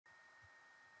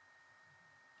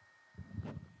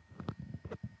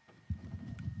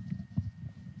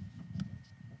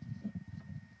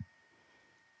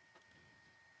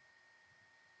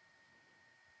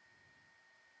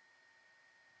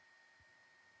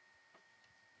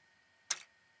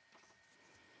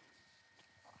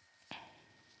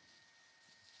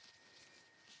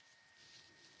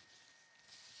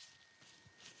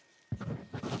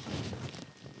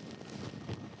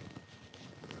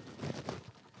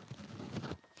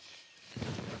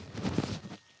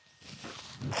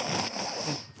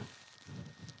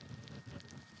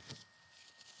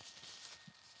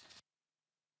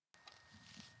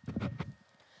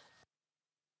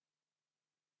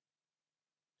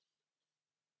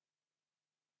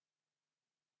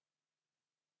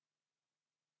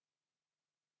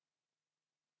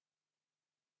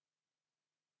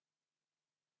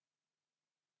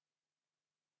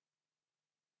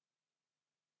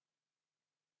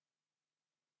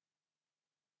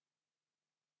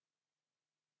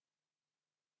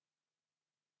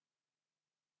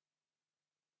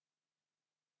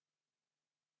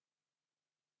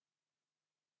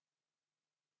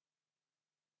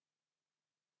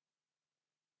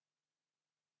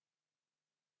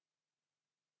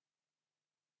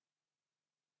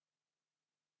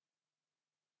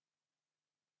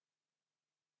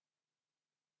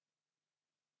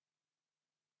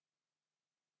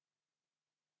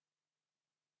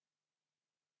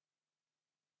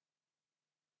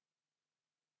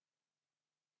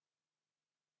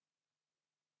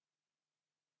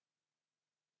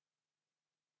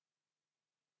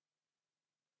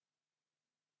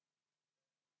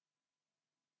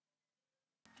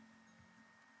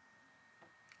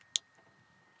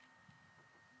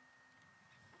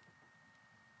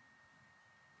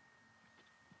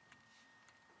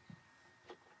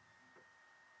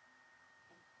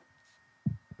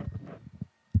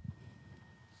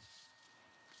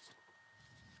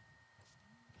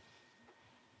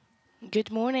Good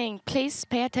morning. Please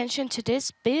pay attention to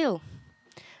this bill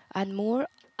and more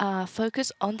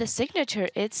focus on the signature.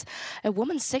 It's a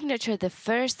woman's signature, the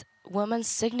first woman's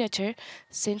signature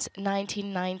since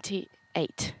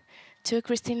 1998. To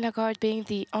Christine Lagarde being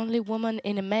the only woman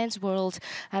in a men's world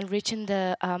and reaching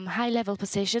the high-level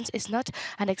positions is not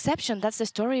an exception. That's the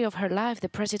story of her life. The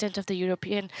president of the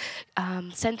European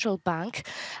Central Bank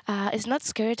is not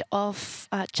scared of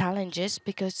challenges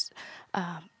because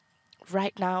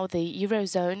right now the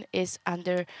Eurozone is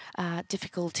under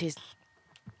difficulties.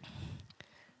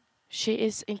 She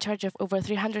is in charge of over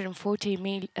 340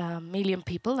 million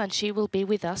people, and she will be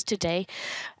with us today.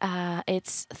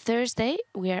 It's Thursday.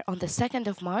 We are on the 2nd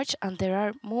of March, and there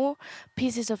are more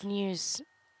pieces of news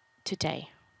today.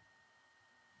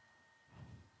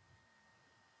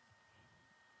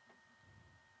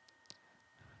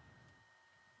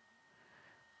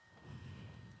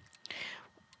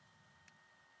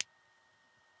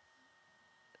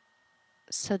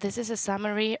 So this is a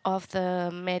summary of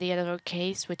the Mediador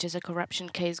case, which is a corruption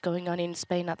case going on in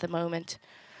Spain at the moment.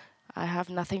 I have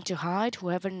nothing to hide.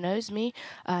 Whoever knows me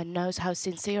knows how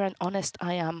sincere and honest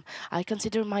I am. I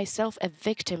consider myself a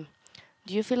victim.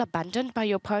 Do you feel abandoned by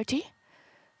your party?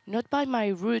 Not by my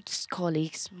roots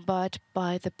colleagues, but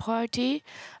by the party,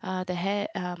 the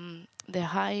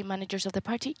high managers of the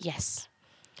party? Yes.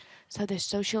 So the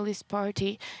Socialist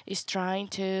Party is trying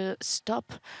to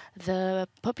stop the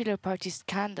Popular Party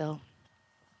scandal.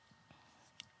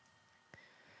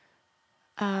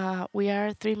 We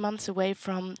are 3 months away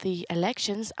from the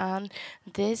elections, and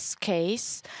this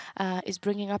case is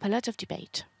bringing up a lot of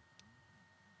debate.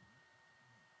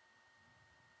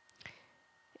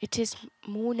 It is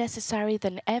more necessary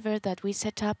than ever that we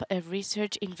set up a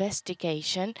research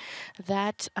investigation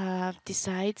that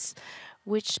decides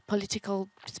which political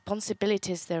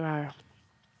responsibilities there are.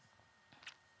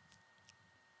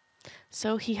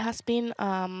 So he has been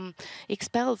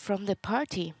expelled from the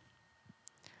party.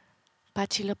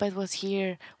 Patxi López was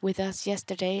here with us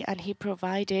yesterday, and he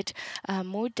provided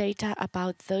more data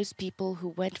about those people who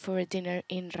went for a dinner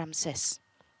in Ramsés,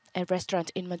 a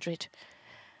restaurant in Madrid.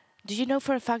 Do you know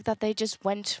for a fact that they just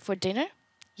went for dinner?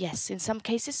 Yes. In some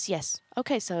cases, yes.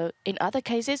 Okay, so in other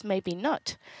cases, maybe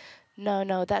not.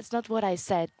 No, that's not what I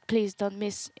said. Please don't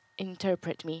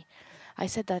misinterpret me. I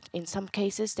said that in some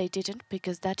cases they didn't,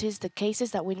 because that is the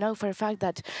cases that we know for a fact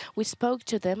that we spoke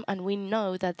to them and we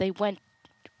know that they went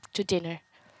to dinner.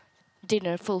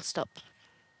 Dinner, full stop.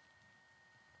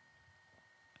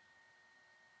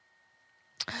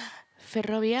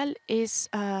 Ferrovial is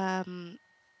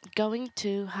going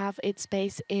to have its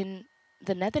base in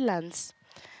the Netherlands.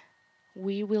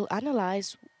 We will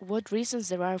analyze what reasons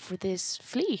there are for this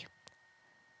flee.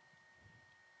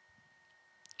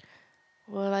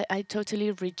 Well, I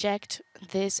totally reject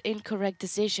this incorrect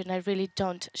decision. I really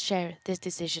don't share this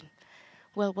decision.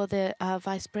 Well, what the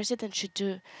Vice President should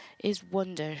do is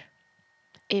wonder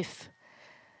if,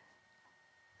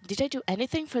 did I do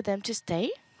anything for them to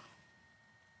stay?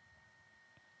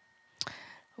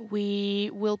 We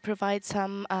will provide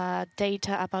some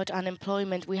data about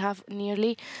unemployment. We have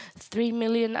nearly 3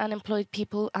 million unemployed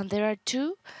people, and there are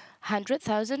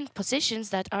 200,000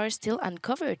 positions that are still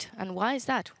uncovered. And why is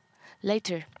that?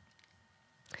 Later.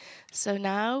 So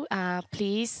now,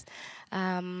 please, we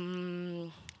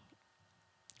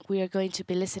are going to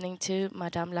be listening to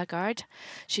Madame Lagarde.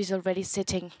 She's already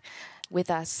sitting with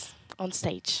us on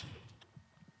stage.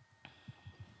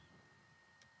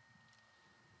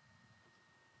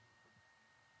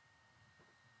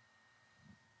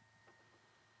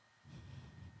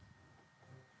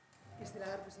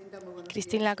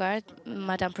 Christine Lagarde,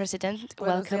 Madame President,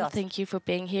 welcome. Thank you for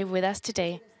being here with us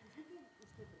today.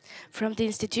 From the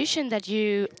institution that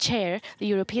you chair, the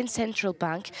European Central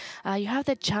Bank, you have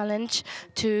the challenge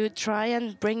to try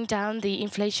and bring down the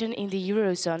inflation in the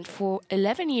Eurozone. For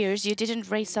 11 years, you didn't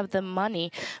raise up the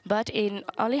money, but in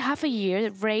only half a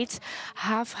year, rates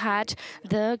have had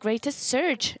the greatest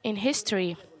surge in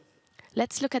history.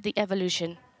 Let's look at the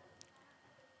evolution.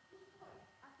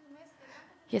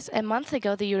 Yes, a month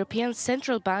ago, the European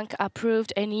Central Bank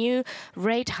approved a new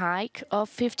rate hike of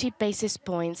 50 basis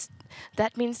points.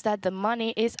 That means that the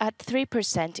money is at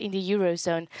 3% in the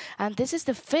Eurozone. And this is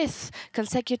the 5th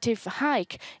consecutive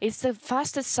hike. It's the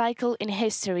fastest cycle in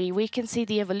history. We can see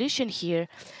the evolution here.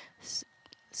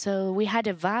 So we had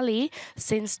a valley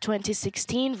since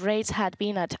 2016. Rates had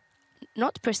been at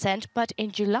not percent, but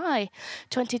in July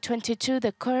 2022,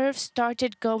 the curve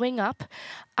started going up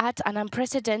at an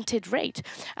unprecedented rate.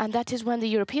 And that is when the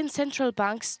European Central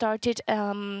Bank started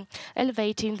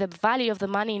elevating the value of the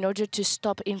money in order to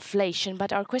stop inflation.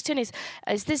 But our question is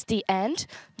this the end?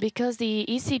 Because the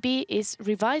ECB is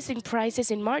revising prices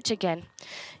in March again.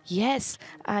 Yes,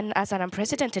 and as an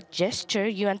unprecedented gesture,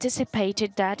 you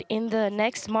anticipated that in the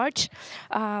next March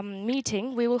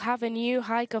meeting, we will have a new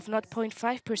hike of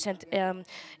 0.5%.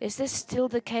 Is this still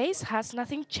the case? Has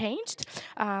nothing changed?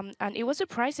 And it was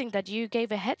surprising that you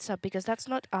gave a heads up, because that's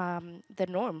not the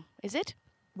norm, is it?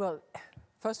 Well,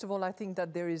 first of all, I think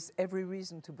that there is every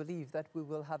reason to believe that we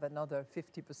will have another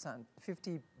 50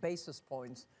 basis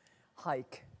points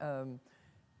hike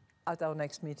at our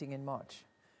next meeting in March.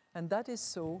 And that is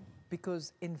so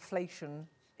because inflation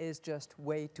is just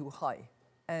way too high.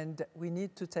 And we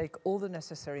need to take all the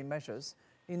necessary measures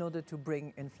in order to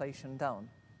bring inflation down.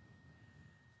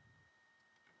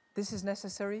 This is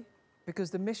necessary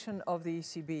because the mission of the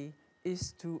ECB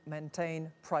is to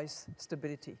maintain price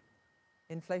stability.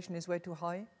 Inflation is way too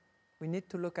high. We need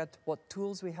to look at what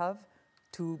tools we have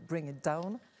to bring it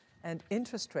down. And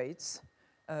interest rates,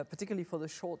 particularly for the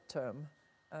short term,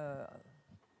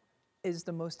 is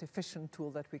the most efficient tool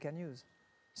that we can use.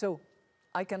 So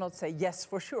I cannot say yes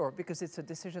for sure, because it's a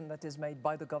decision that is made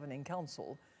by the Governing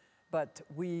Council, but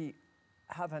we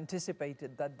have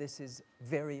anticipated that this is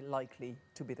very likely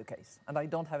to be the case. And I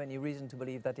don't have any reason to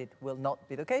believe that it will not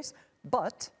be the case,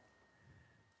 but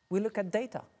we look at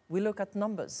data, we look at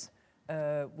numbers.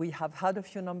 We have had a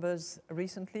few numbers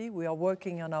recently. We are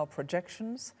working on our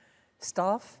projections.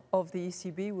 Staff of the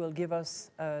ECB will give us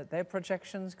their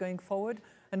projections going forward,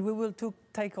 and we will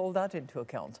take all that into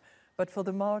account. But for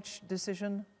the March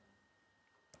decision,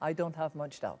 I don't have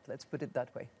much doubt. Let's put it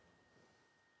that way.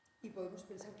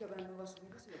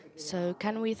 So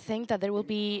can we think that there will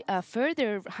be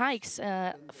further hikes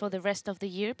for the rest of the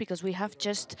year? Because we have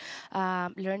just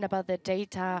learned about the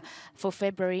data for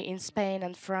February in Spain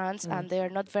and France, and they are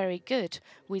not very good.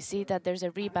 We see that there's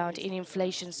a rebound in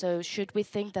inflation. So should we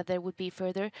think that there would be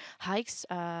further hikes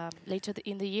later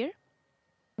in the year?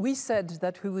 We said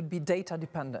that we would be data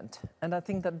dependent, and I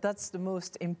think that that's the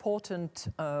most important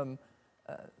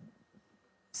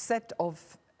set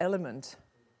of elements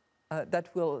that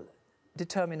will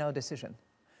determine our decision.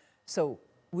 So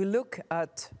we look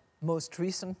at most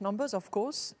recent numbers, of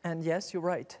course, and yes, you're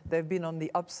right, they've been on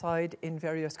the upside in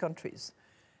various countries.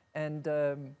 And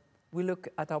we look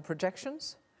at our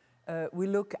projections, we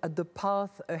look at the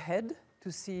path ahead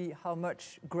to see how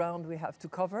much ground we have to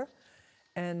cover,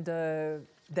 and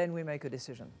then we make a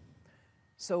decision.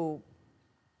 So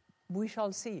we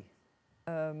shall see.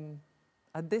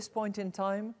 At this point in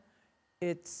time,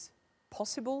 it's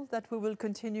possible that we will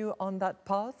continue on that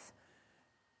path.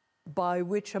 By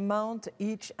which amount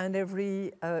each and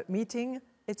every meeting,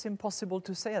 it's impossible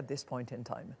to say at this point in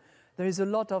time. There is a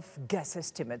lot of guess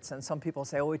estimates, and some people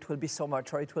say, oh, it will be so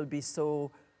much, or it will be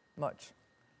so much.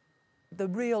 The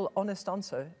real honest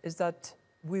answer is that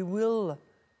we will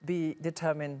be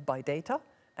determined by data,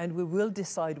 and we will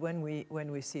decide when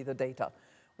we see the data.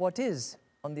 What is,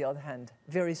 on the other hand,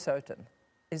 very certain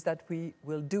is that we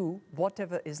will do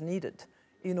whatever is needed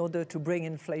in order to bring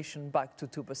inflation back to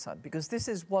 2%, because this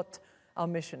is what our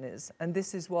mission is, and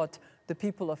this is what the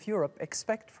people of Europe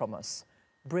expect from us.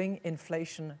 Bring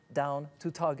inflation down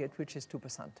to target, which is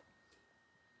 2%.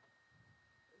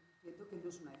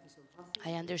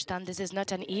 I understand this is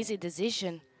not an easy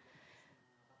decision.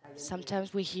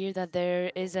 Sometimes we hear that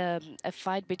there is a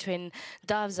fight between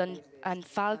doves and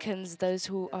falcons, those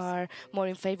who are more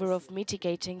in favor of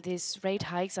mitigating these rate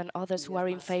hikes and others who are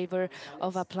in favor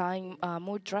of applying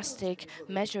more drastic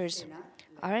measures.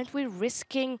 Aren't we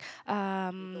risking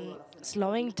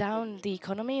slowing down the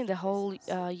economy in the whole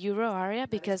euro area,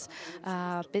 because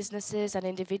businesses and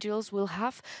individuals will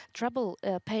have trouble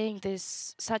paying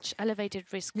such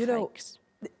elevated risk hikes?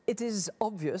 It is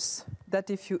obvious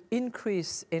that if you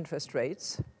increase interest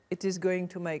rates, it is going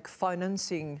to make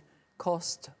financing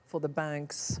cost for the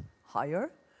banks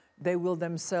higher. They will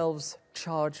themselves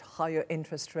charge higher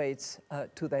interest rates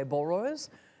to their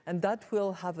borrowers, and that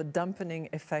will have a dampening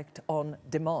effect on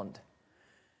demand.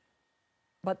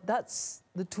 But that's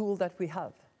the tool that we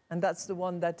have, and that's the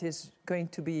one that is going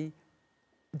to be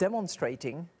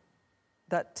demonstrating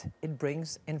that it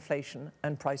brings inflation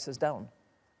and prices down.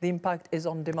 The impact is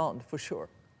on demand, for sure.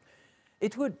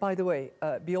 It would, by the way,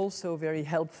 be also very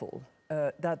helpful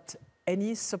that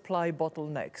any supply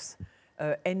bottlenecks,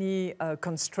 any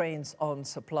constraints on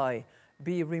supply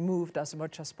be removed as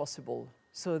much as possible,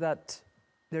 so that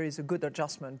there is a good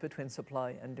adjustment between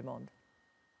supply and demand.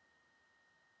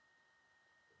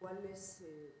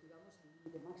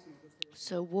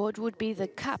 So what would be the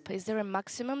cap? Is there a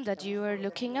maximum that you are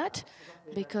looking at?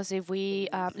 Because if we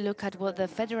look at what the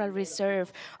Federal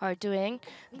Reserve are doing,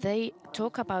 they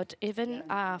talk about even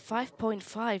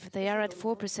 5.5. They are at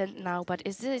 4% now. But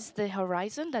is this the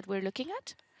horizon that we're looking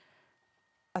at?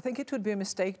 I think it would be a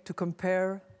mistake to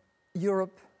compare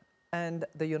Europe and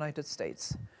the United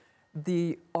States.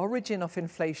 The origin of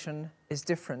inflation is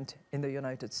different in the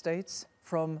United States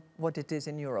from what it is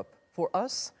in Europe. For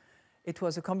us, it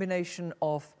was a combination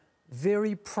of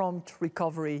very prompt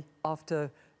recovery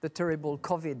after the terrible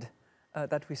COVID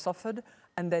that we suffered,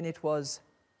 and then it was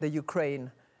the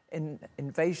Ukraine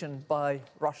invasion by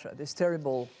Russia, this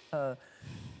terrible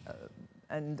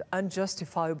and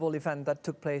unjustifiable event that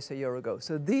took place a year ago.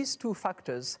 So these two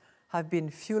factors have been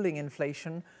fueling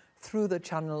inflation through the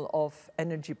channel of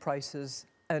energy prices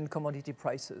and commodity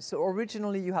prices. So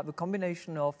originally you have a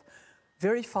combination of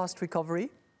very fast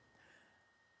recovery,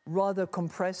 rather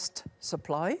compressed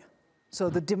supply.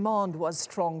 So the demand was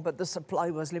strong, but the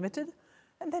supply was limited.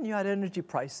 And then you had energy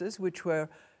prices, which were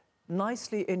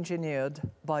nicely engineered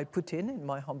by Putin, in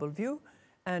my humble view,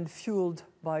 and fueled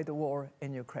by the war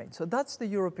in Ukraine. So that's the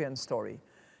European story.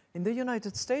 In the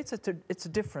United States, it's a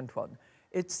different one.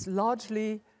 It's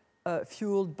largely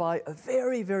fueled by a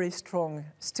very, very strong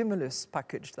stimulus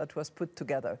package that was put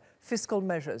together, fiscal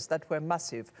measures that were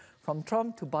massive. From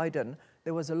Trump to Biden,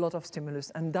 there was a lot of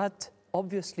stimulus, and that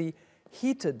obviously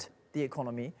heated the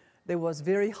economy. There was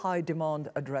very high demand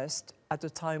addressed at a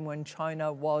time when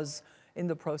China was in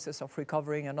the process of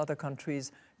recovering and other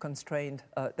countries constrained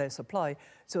their supply.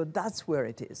 So that's where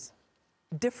it is.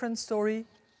 Different story,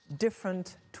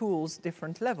 different tools,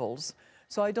 different levels.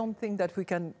 So I don't think that we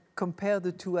can compare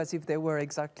the two as if they were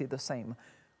exactly the same.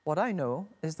 What I know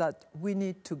is that we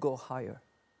need to go higher.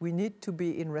 We need to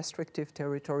be in restrictive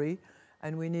territory,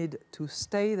 and we need to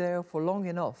stay there for long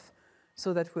enough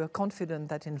so that we're confident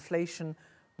that inflation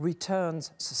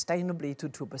returns sustainably to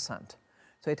 2%.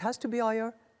 So it has to be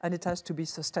higher, and it has to be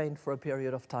sustained for a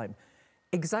period of time.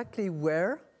 Exactly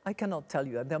where, I cannot tell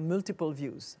you, and there are multiple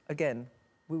views. Again,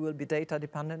 we will be data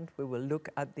dependent. We will look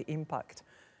at the impact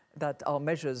that our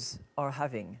measures are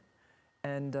having,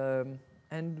 and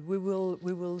we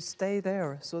will stay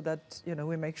there so that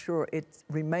we make sure it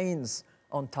remains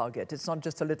on target. It's not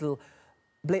just a little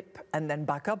blip and then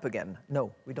back up again.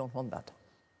 No, we don't want that.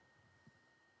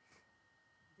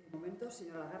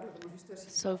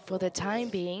 So for the time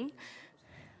being,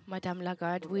 Madame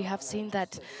Lagarde, we have seen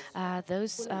that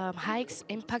those hikes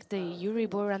impact the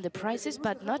Euribor and the prices,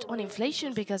 but not on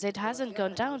inflation because it hasn't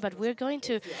gone down. But we're going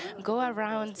to go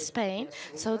around Spain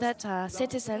so that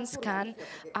citizens can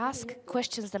ask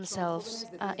questions themselves.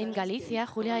 In Galicia,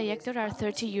 Julia and Hector are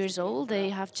 30 years old. They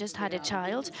have just had a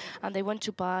child and they want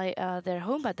to buy their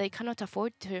home, but they cannot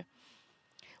afford to.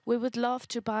 We would love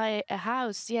to buy a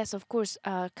house. Yes, of course.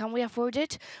 Can we afford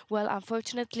it? Well,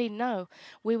 unfortunately, no.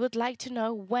 We would like to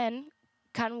know when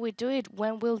can we do it?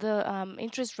 When will the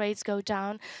interest rates go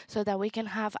down so that we can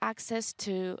have access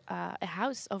to a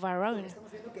house of our own?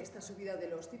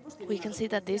 We can see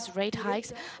that these rate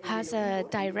hikes has a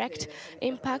direct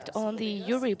impact on the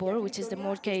Euribor, which is the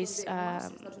mortgage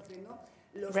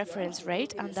reference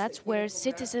rate, and that's where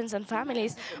citizens and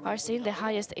families are seeing the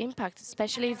highest impact,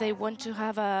 especially if they want to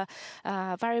have a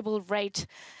variable rate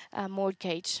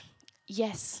mortgage.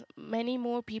 Yes, many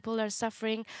more people are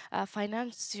suffering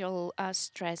financial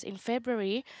stress. In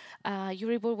February,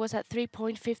 Euribor was at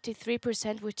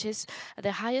 3.53%, which is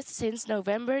the highest since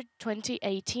November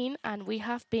 2018, and we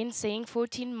have been seeing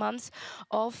 14 months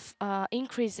of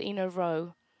increase in a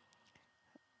row.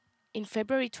 In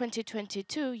February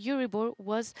 2022, Euribor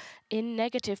was in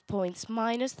negative points,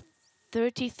 minus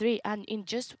 33, and in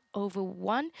just over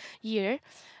 1 year,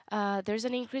 there's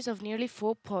an increase of nearly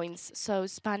 4 points. So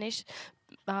Spanish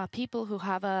people who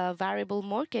have a variable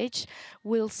mortgage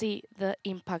will see the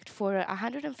impact. For a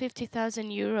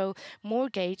 150,000 euro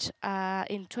mortgage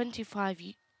in 25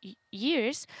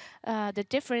 years, the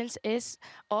difference is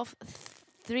of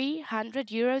 300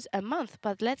 euros a month,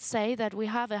 but let's say that we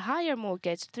have a higher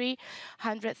mortgage,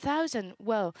 300,000.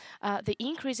 Well, the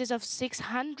increase is of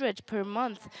 600 per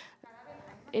month.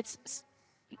 It's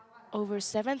over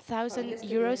 7,000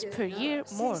 euros per year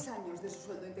more.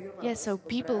 Yes, so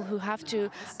people who have to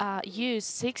use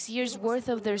 6 years' worth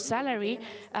of their salary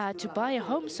to buy a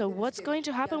home. So what's going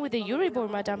to happen with the Euribor,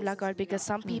 Madame Lagarde? Because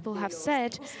some people have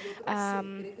said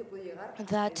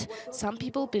that some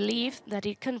people believe that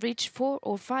it can reach 4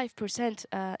 or 5%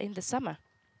 in the summer.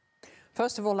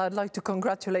 First of all, I'd like to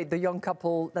congratulate the young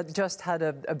couple that just had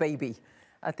a baby.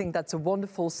 I think that's a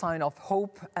wonderful sign of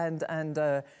hope and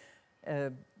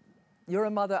you're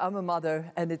a mother, I'm a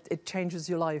mother, and it changes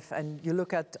your life. And you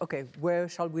look at, okay, where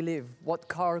shall we live? What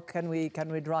car can we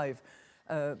drive?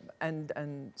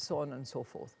 And so on and so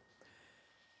forth.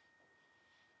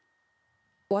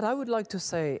 What I would like to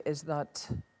say is that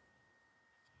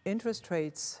interest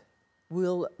rates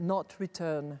will not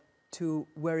return to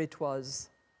where it was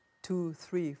 2,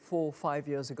 3, 4, 5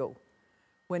 years ago,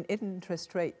 when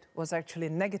interest rate was actually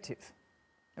negative.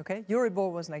 Okay,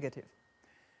 Euribor was negative.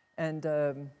 And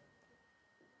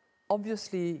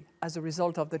obviously, as a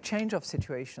result of the change of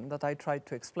situation that I tried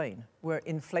to explain, where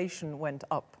inflation went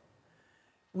up,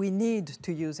 we need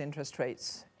to use interest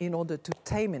rates in order to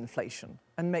tame inflation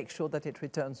and make sure that it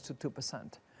returns to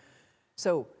 2%.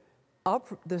 So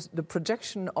the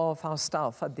projection of our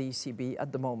staff at the ECB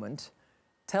at the moment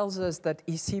tells us that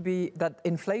that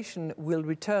inflation will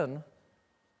return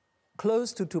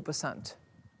close to 2%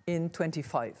 in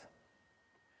 25.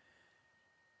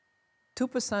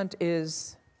 2%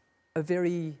 is a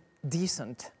very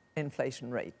decent inflation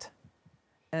rate.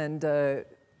 And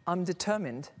I'm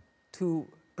determined to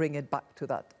bring it back to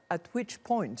that. At which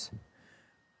point,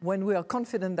 when we are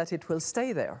confident that it will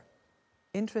stay there,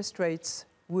 interest rates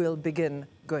will begin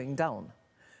going down.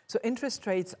 So interest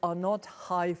rates are not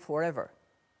high forever.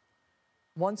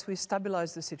 Once we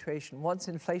stabilize the situation, once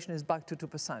inflation is back to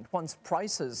 2%, once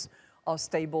prices are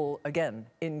stable again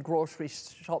in grocery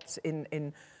shops,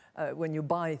 when you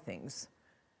buy things,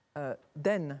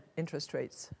 then interest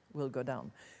rates will go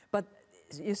down. But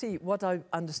you see, what I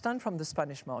understand from the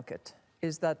Spanish market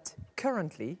is that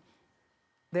currently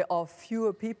there are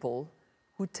fewer people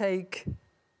who take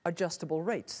adjustable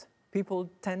rates.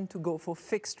 People tend to go for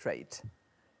fixed rate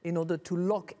in order to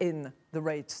lock in the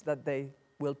rates that they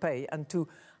will pay and to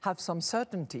have some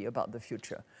certainty about the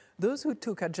future. Those who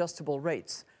took adjustable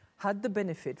rates had the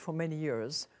benefit for many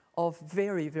years of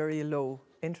very, very low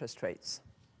interest rates.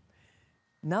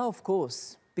 Now, of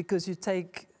course, because you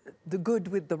take the good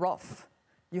with the rough,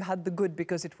 you had the good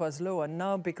because it was low, and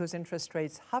now because interest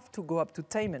rates have to go up to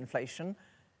tame inflation,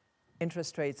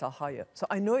 interest rates are higher. So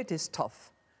I know it is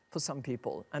tough for some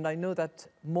people, and I know that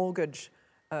mortgage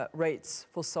rates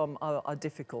for some are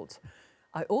difficult.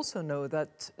 I also know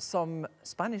that some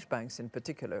Spanish banks in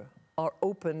particular are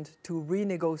open to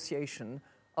renegotiation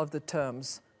of the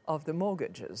terms of the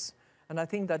mortgages. And I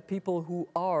think that people who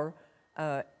are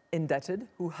indebted,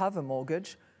 who have a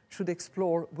mortgage, should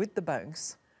explore with the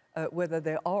banks whether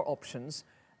there are options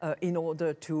in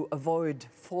order to avoid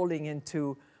falling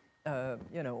into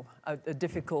a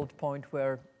difficult point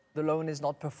where the loan is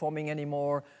not performing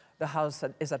anymore, the house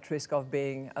is at risk of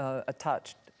being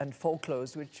attached and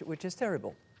foreclosed, which is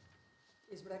terrible.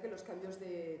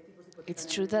 It's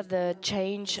true that the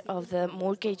change of the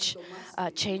mortgage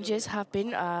changes have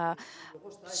been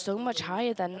so much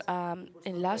higher than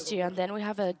in last year. And then we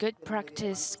have a good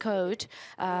practice code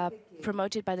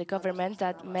promoted by the government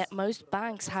that most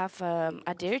banks have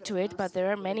adhered to it, but there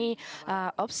are many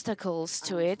obstacles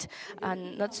to it,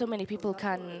 and not so many people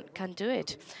can do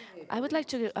it. I would like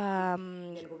to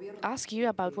ask you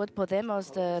about what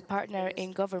Podemos, the partner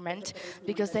in government,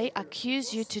 because they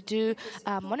accuse you to do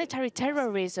monetary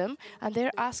terrorism, and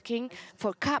they're asking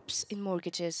for caps in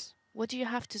mortgages. What do you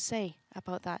have to say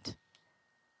about that?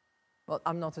 Well,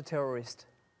 I'm not a terrorist,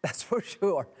 that's for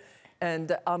sure.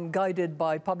 And I'm guided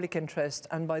by public interest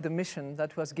and by the mission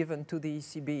that was given to the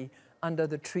ECB under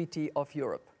the Treaty of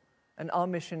Europe. And our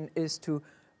mission is to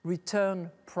return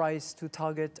price to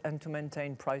target and to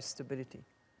maintain price stability.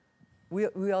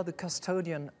 We are the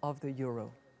custodian of the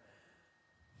euro.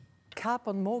 Cap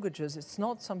on mortgages, it's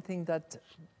not something that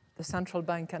the central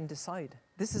bank can decide.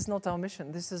 This is not our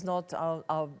mission. This is not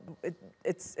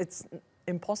it's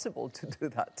impossible to do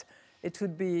that. It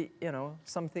would be,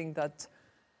 something that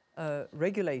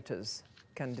regulators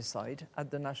can decide at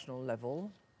the national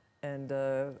level, and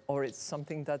or it's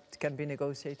something that can be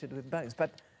negotiated with banks.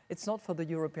 But it's not for the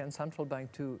European Central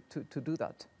Bank to do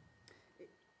that.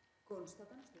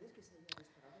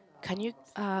 Can you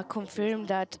confirm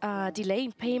that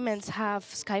delaying payments have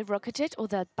skyrocketed, or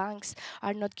that banks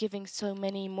are not giving so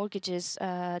many mortgages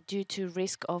due to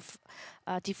risk of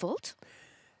default?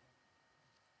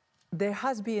 There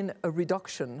has been a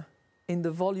reduction in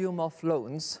the volume of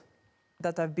loans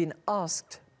that have been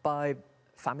asked by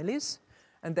families,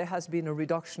 and there has been a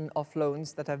reduction of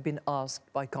loans that have been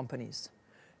asked by companies.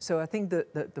 So I think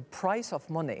the price of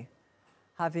money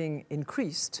having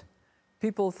increased,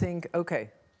 people think, okay,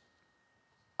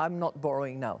 I'm not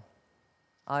borrowing now.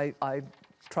 I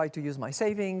try to use my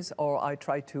savings, or I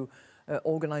try to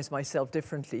organize myself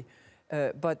differently.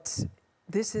 But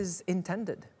this is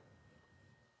intended.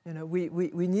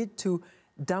 We need to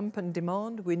dampen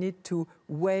demand. We need to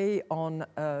weigh on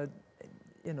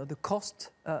the cost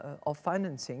of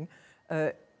financing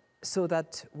so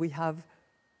that we have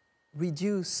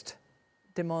reduced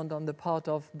demand on the part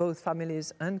of both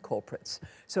families and corporates.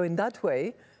 So in that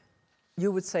way,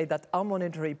 you would say that our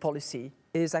monetary policy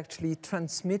is actually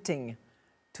transmitting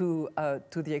to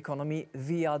the economy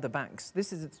via the banks.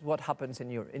 This is what happens in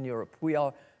Europe. We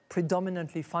are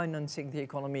predominantly financing the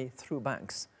economy through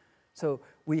banks. So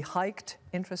we hiked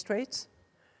interest rates.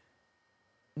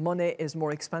 Money is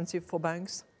more expensive for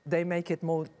banks. They make it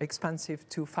more expensive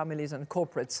to families and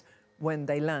corporates when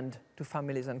they lend to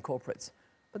families and corporates.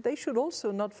 But they should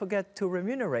also not forget to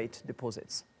remunerate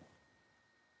deposits.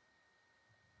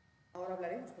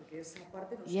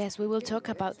 Yes, we will talk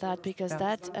about that because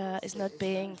that is not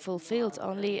being fulfilled.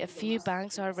 Only a few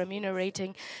banks are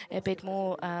remunerating a bit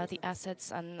more the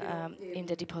assets and in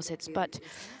the deposits. But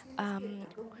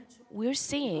we're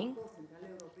seeing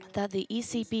that the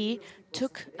ECB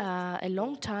took a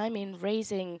long time in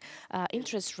raising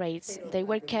interest rates. They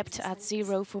were kept at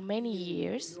zero for many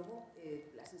years.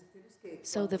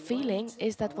 So the feeling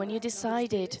is that when you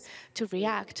decided to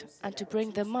react and to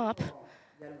bring them up,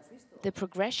 the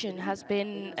progression has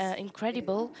been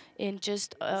incredible in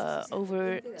just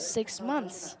over 6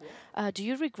 months. Do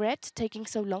you regret taking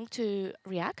so long to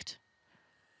react?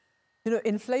 You know,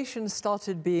 inflation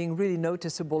started being really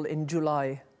noticeable in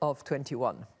July of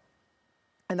 21.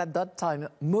 And at that time,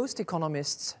 most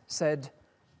economists said,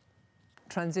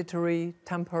 transitory,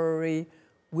 temporary,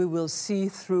 we will see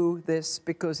through this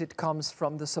because it comes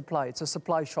from the supply. It's a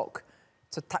supply shock.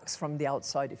 It's a tax from the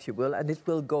outside, if you will, and it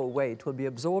will go away. It will be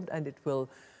absorbed and it will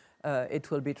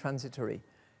be transitory.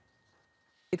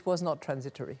 It was not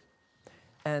transitory.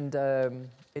 And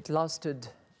it lasted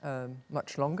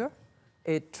much longer.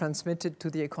 It transmitted to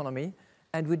the economy.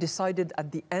 And we decided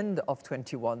at the end of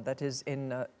 21, that is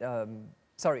in,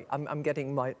 sorry, I'm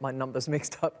getting my numbers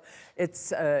mixed up.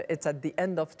 It's at the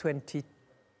end of 22,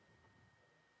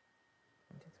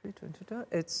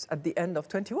 it's at the end of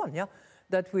 21, yeah,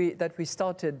 that we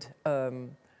started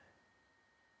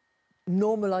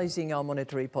normalizing our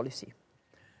monetary policy.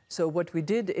 So what we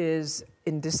did is,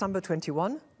 in December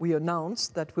 21, we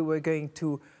announced that we were going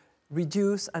to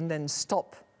reduce and then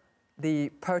stop the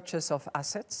purchase of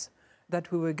assets,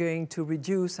 that we were going to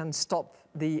reduce and stop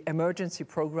the emergency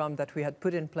program that we had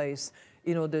put in place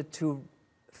in order to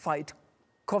fight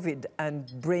COVID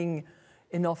and bring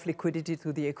enough liquidity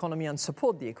to the economy and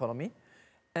support the economy.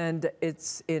 And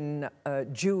it's in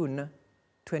June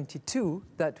 22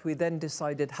 that we then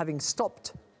decided, having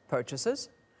stopped purchases,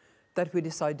 that we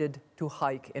decided to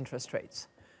hike interest rates.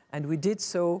 And we did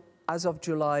so as of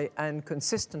July and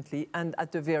consistently and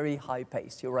at a very high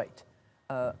pace, you're right,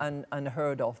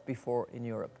 unheard of before in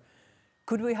Europe.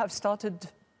 Could we have started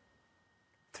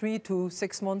 3 to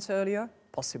 6 months earlier?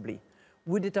 Possibly.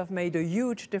 Would it have made a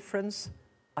huge difference?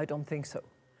 I don't think so.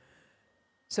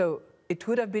 So it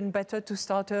would have been better to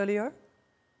start earlier.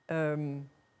 Do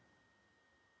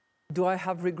I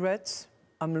have regrets?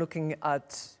 I'm looking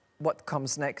at what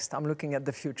comes next. I'm looking at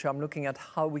the future. I'm looking at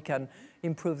how we can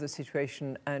improve the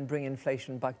situation and bring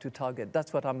inflation back to target.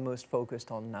 That's what I'm most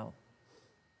focused on now.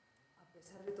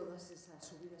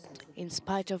 In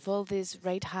spite of all these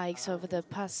rate hikes over the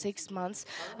past 6 months,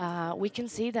 we can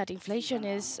see that inflation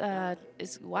is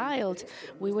wild.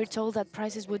 We were told that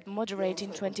prices would moderate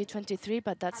in 2023,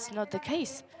 but that's not the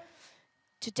case.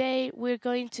 Today, we're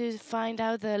going to find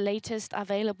out the latest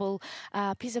available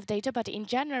piece of data, but in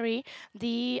January,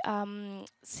 the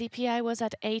CPI was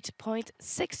at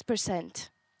 8.6%.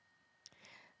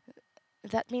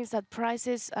 That means that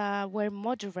prices were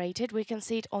moderated. We can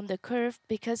see it on the curve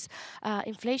because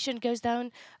inflation goes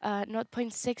down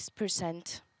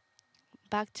 0.6%.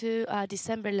 Back to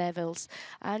December levels.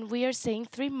 And we are seeing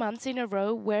 3 months in a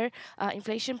row where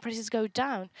inflation prices go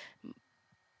down.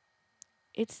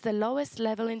 It's the lowest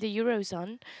level in the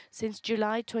Eurozone since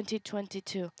July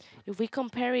 2022. If we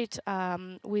compare it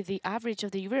with the average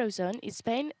of the Eurozone,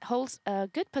 Spain holds a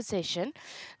good position.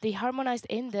 The harmonized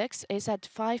index is at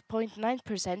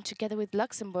 5.9%, together with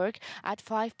Luxembourg at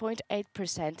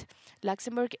 5.8%.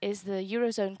 Luxembourg is the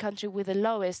Eurozone country with the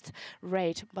lowest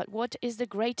rate. But what is the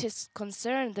greatest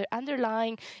concern? The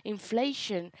underlying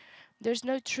inflation. There's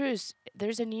no truce.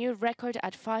 There's a new record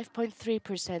at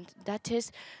 5.3%. That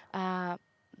is an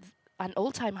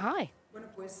all-time high.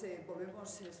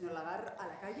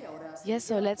 Yes,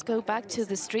 so let's go back to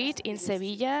the street in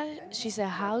Sevilla. She's a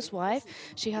housewife.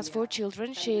 She has 4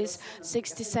 children. She is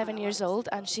 67 years old,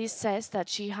 and she says that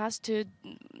she has to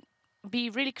be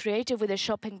really creative with a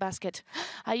shopping basket.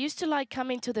 I used to like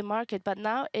coming to the market, but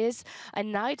now is a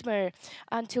nightmare.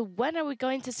 Until when are we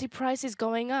going to see prices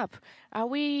going up? Are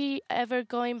we ever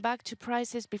going back to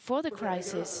prices before the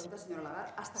crisis?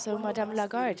 So, Madame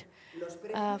Lagarde,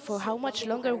 for how much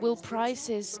longer will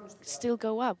prices still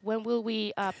go up? When will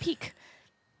we peak?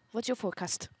 What's your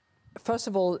forecast? First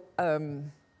of all,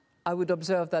 I would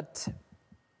observe that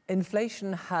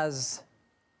inflation has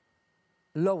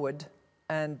lowered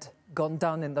and gone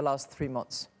down in the last 3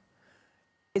 months.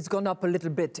 It's gone up a little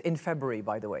bit in February,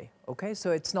 by the way, okay?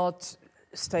 So it's not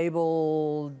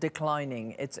stable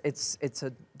declining. It's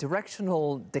a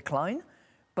directional decline,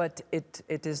 but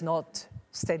it is not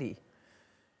steady.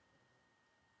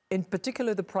 In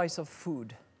particular, the price of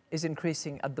food is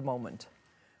increasing at the moment.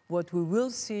 What we will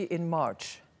see in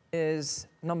March is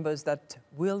numbers that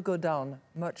will go down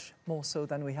much more so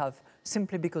than we have,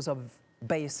 simply because of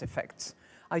base effects.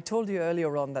 I told you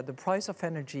earlier on that the price of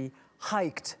energy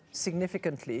hiked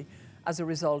significantly as a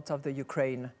result of the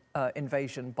Ukraine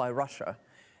invasion by Russia,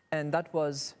 and that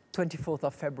was 24th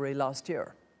of February last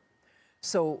year.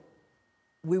 So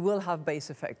we will have base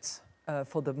effects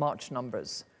for the March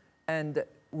numbers, and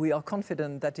we are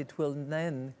confident that it will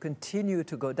then continue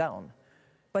to go down.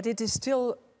 But it is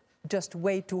still just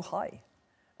way too high.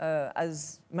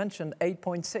 As mentioned,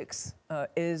 8.6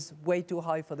 is way too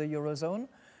high for the Eurozone,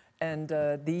 and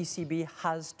the ECB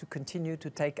has to continue to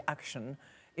take action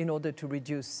in order to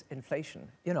reduce inflation.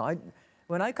 You know,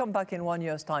 when I come back in 1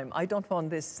 year's time, I don't want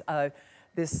this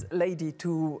lady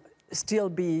to still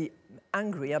be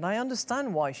angry, and I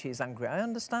understand why she's angry. I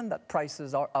understand that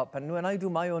prices are up, and when I do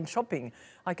my own shopping,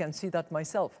 I can see that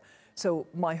myself. So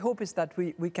my hope is that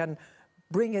we can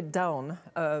bring it down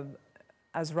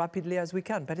as rapidly as we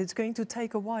can, but it's going to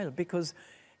take a while because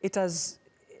it has,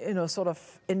 you know, sort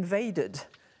of invaded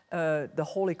the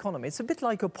whole economy. It's a bit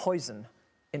like a poison,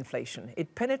 inflation.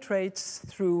 It penetrates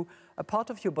through a part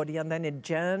of your body and then it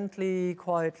gently,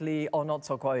 quietly, or not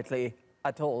so quietly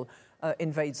at all,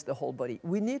 invades the whole body.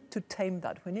 We need to tame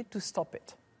that. We need to stop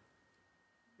it.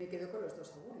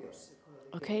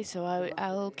 Okay, so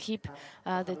I'll keep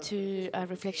the two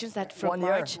reflections that from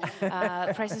March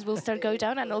prices will start go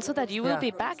down, and also that you will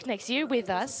be back next year with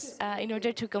us in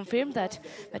order to confirm that.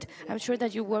 But I'm sure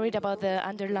that you're worried about the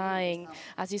underlying,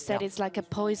 as you said, it's like a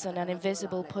poison, an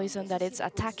invisible poison that it's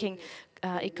attacking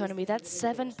economy. That's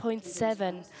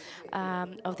 7.7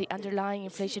 of the underlying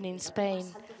inflation in Spain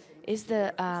is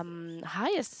the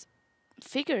highest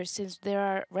figure since there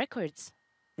are records.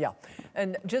 Yeah,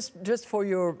 and just for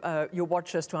your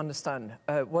watchers to understand,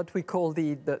 what we call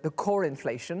the core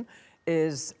inflation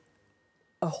is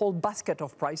a whole basket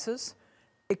of prices,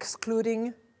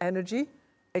 excluding energy,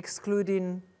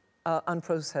 excluding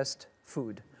unprocessed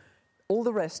food. All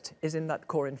the rest is in that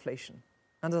core inflation.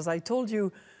 And as I told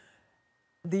you,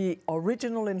 the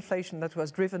original inflation that was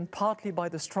driven partly by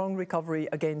the strong recovery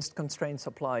against constrained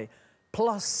supply,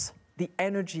 plus the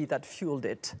energy that fueled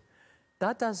it,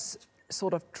 that has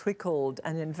sort of trickled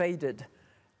and invaded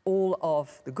all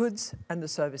of the goods and the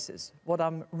services. What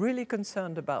I'm really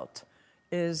concerned about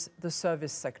is the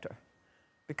service sector,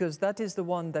 because that is the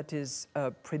one that is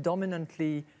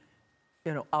predominantly,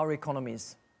 you know, our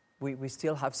economies. We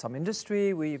still have some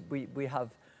industry, we have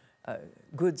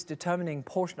goods determining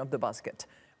portion of the basket,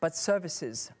 but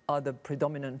services are the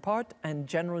predominant part, and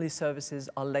generally services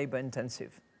are labor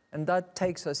intensive. And that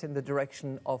takes us in the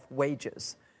direction of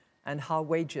wages, and how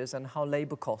wages and how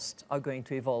labor costs are going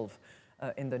to evolve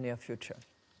in the near future.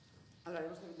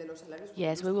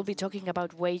 Yes, we will be talking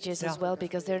about wages as well,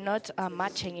 because they're not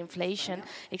matching inflation,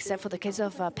 except for the case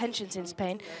of pensions in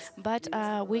Spain. But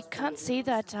we can't see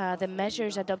that the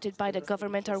measures adopted by the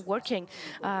government are working.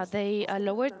 They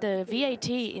lowered the VAT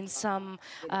in some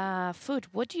food.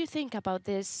 What do you think about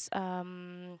this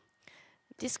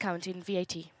discount in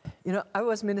VAT? You know, I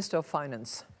was Minister of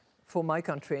Finance for my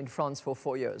country in France for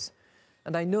 4 years.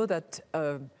 And I know that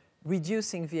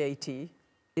reducing VAT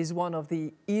is one of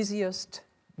the easiest,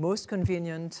 most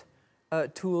convenient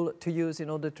tool to use in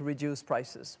order to reduce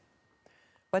prices.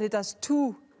 But it has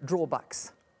two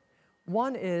drawbacks.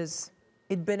 One is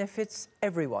it benefits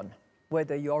everyone,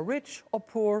 whether you're rich or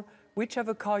poor,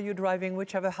 whichever car you're driving,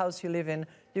 whichever house you live in,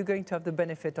 you're going to have the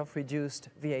benefit of reduced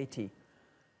VAT.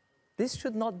 This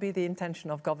should not be the intention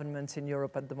of governments in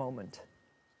Europe at the moment.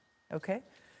 Okay?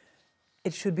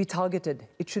 It should be targeted.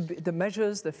 It should be the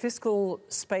measures, the fiscal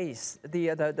space,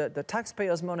 the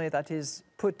taxpayers' money that is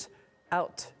put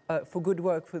out for good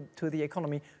work to the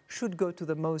economy should go to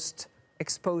the most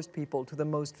exposed people, to the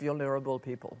most vulnerable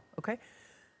people. Okay?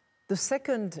 The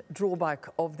second drawback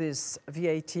of these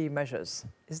VAT measures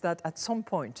is that at some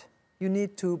point you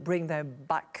need to bring them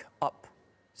back up.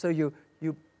 So you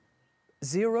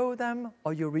zero them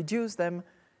or you reduce them,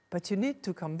 but you need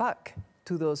to come back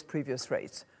to those previous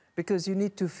rates because you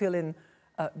need to fill in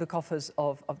the coffers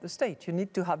of the state. You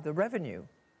need to have the revenue.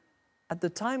 At the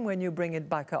time when you bring it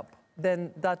back up,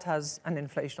 then that has an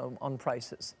inflation on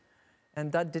prices.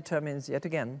 And that determines, yet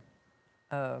again,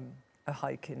 a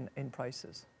hike in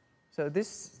prices. So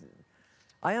this,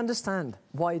 I understand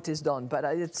why it is done, but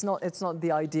it's not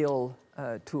the ideal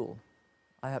tool,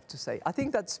 I have to say. I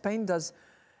think that Spain does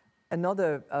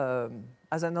another,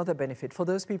 as another benefit. For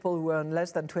those people who earn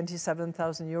less than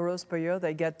 27,000 euros per year,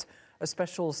 they get a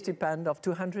special stipend of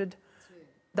 200.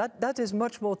 That is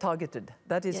much more targeted.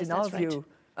 That is, yes, in our view,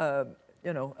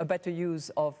 you know, a better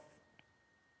use of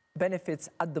benefits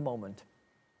at the moment.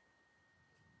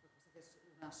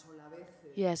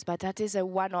 Yes, but that is a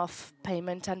one-off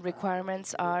payment, and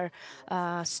requirements are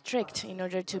strict in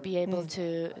order to be able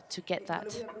to get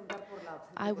that.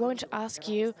 I won't ask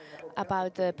you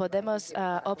about the Podemos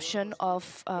option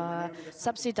of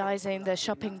subsidizing the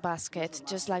shopping basket,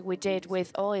 just like we did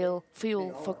with oil,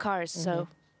 fuel for cars. So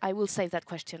I will save that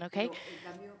question, okay?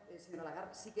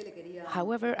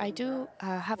 However, I do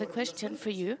have a question for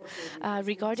you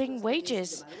regarding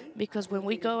wages, because when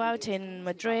we go out in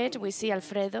Madrid, we see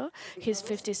Alfredo. He's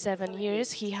 57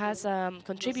 years. He has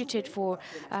contributed for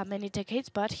many decades,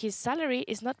 but his salary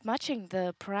is not matching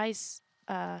the price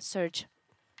surge.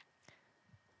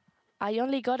 I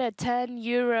only got a 10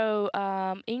 euro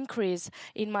increase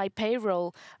in my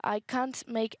payroll. I can't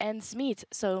make ends meet.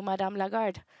 So, Madame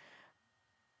Lagarde,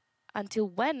 until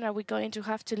when are we going to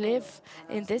have to live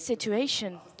in this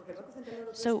situation?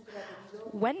 So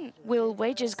when will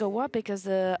wages go up? Because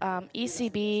the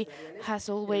ECB has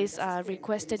always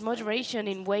requested moderation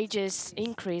in wages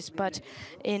increase, but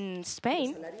in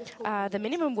Spain, the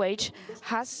minimum wage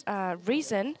has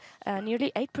risen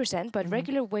nearly 8%, but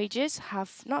regular wages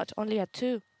have not, only at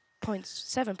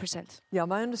 2.7%. Yeah,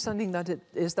 my understanding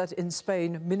is that in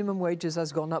Spain, minimum wages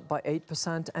has gone up by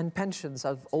 8% and pensions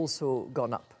have also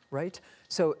gone up, right?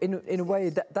 So in a way,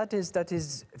 that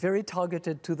is very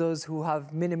targeted to those who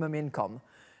have minimum income.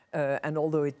 And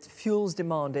although it fuels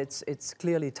demand, it's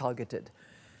clearly targeted.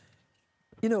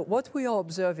 You know, what we are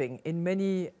observing in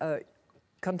many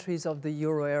countries of the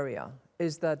euro area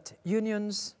is that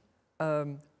unions,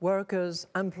 workers,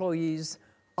 employees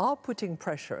are putting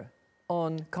pressure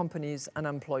on companies and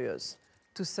employers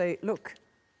to say, look,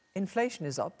 inflation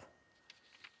is up,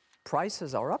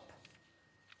 prices are up,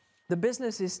 the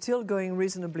business is still going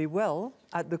reasonably well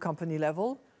at the company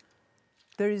level.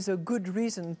 There is a good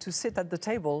reason to sit at the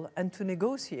table and to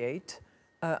negotiate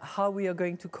how we are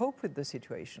going to cope with the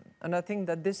situation. And I think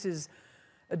that this is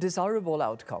a desirable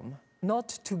outcome, not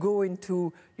to go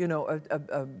into, you know,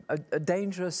 a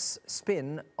dangerous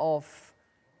spin of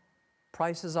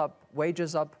prices up,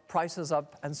 wages up, prices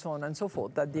up, and so on and so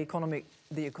forth, that the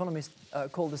economists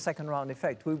call the second round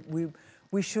effect.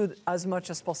 We should, as much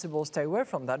as possible, stay away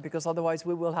from that, because otherwise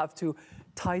we will have to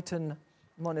tighten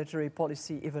monetary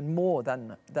policy even more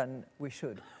than we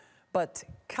should. But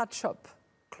catch-up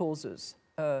clauses,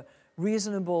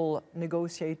 reasonable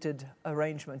negotiated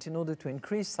arrangement in order to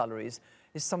increase salaries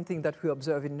is something that we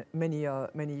observe in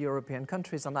many European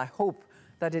countries, and I hope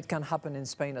that it can happen in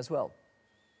Spain as well.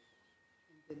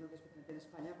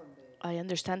 I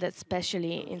understand that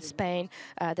especially in Spain,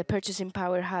 the purchasing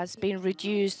power has been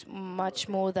reduced much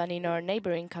more than in our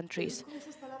neighboring countries.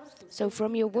 So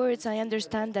from your words, I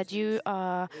understand that you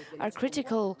are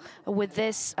critical with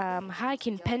this hike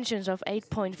in pensions of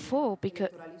 8.4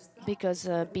 because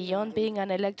beyond being an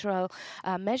electoral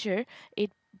measure,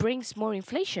 it brings more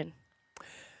inflation.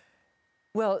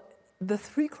 Well, the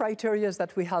three criteria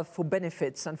that we have for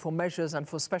benefits and for measures and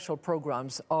for special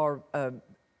programs are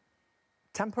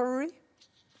temporary,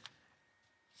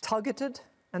 targeted,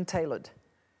 and tailored.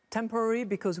 Temporary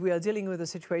because we are dealing with a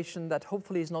situation that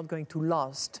hopefully is not going to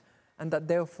last, and that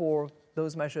therefore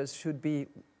those measures should be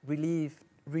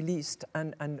released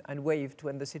and waived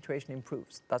when the situation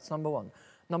improves. That's number one.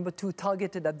 Number two,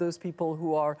 targeted at those people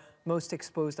who are most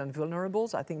exposed and vulnerable.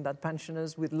 I think that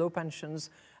pensioners with low pensions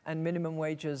and minimum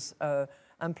wages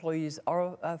employees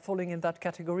are falling in that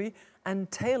category. And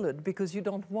tailored because you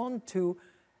don't want to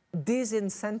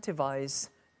disincentivize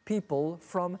people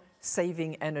from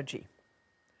saving energy.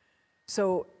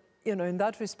 So, you know, in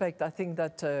that respect, I think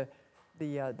that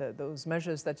those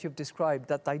measures that you've described,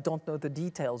 that I don't know the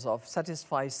details of,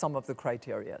 satisfy some of the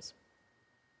criteria.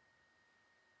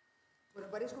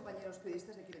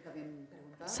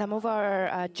 Some of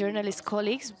our journalist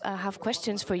colleagues have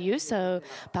questions for you. So,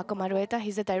 Paco Marueta,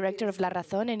 he's the director of La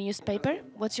Razón, a newspaper.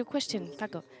 What's your question,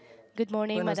 Paco? Good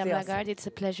morning, Buenos Madame días. Lagarde. It's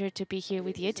a pleasure to be here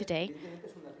with you today.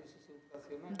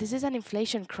 This is an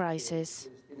inflation crisis.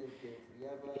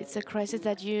 It's a crisis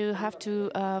that you have to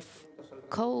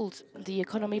cold the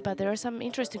economy, but there are some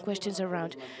interesting questions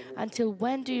around. Until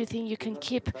when do you think you can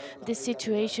keep this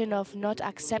situation of not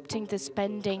accepting the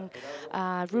spending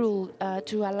rule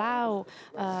to allow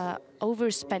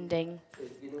overspending?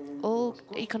 All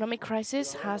economic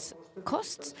crisis has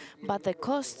costs, but the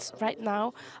costs right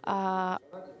now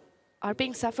are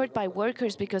being suffered by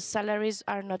workers because salaries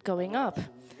are not going up.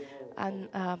 And,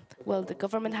 well, the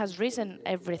government has risen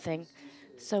everything.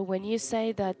 So when you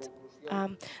say that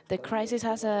the crisis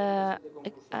has a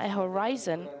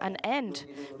horizon, an end,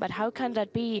 but how can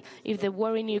that be if the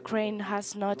war in Ukraine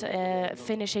has not a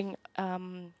finishing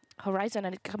horizon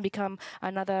and it can become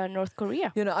another North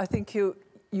Korea? You know, I think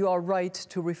you are right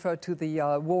to refer to the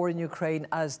war in Ukraine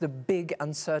as the big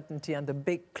uncertainty and the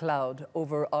big cloud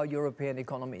over our European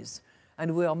economies.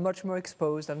 And we are much more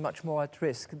exposed and much more at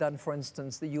risk than, for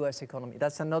instance, the US economy.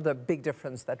 That's another big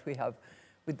difference that we have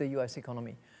with the US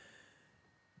economy.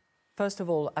 First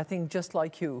of all, I think just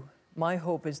like you, my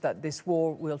hope is that this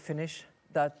war will finish,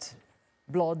 that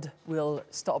blood will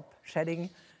stop shedding,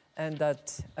 and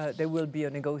that there will be a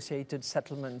negotiated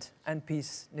settlement and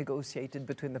peace negotiated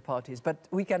between the parties. But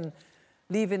we can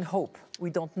live in hope. We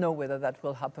don't know whether that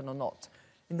will happen or not.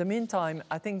 In the meantime,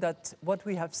 I think that what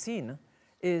we have seen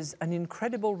is an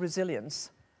incredible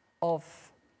resilience of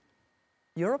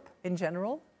Europe in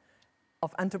general,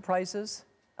 of enterprises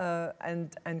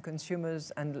and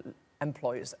consumers and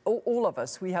employers. All of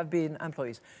us, we have been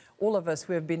employees. All of us,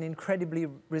 we have been incredibly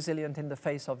resilient in the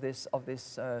face of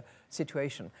this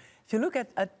situation. If you look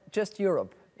at just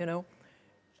Europe, you know,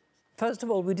 first of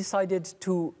all, we decided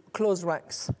to close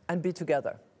ranks and be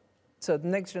together. So the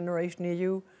Next Generation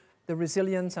EU, the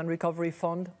Resilience and Recovery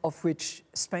Fund, of which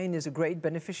Spain is a great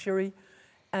beneficiary.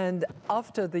 And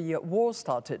after the war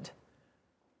started,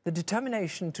 the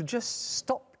determination to just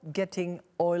stop getting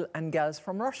oil and gas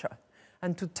from Russia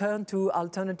and to turn to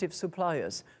alternative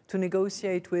suppliers, to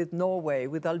negotiate with Norway,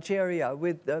 with Algeria,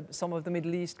 with some of the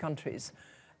Middle East countries,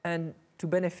 and to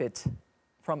benefit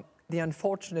from the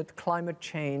unfortunate climate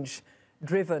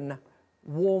change-driven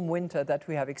warm winter that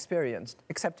we have experienced,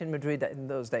 except in Madrid in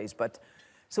those days. But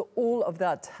so all of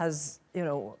that has, you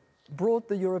know, brought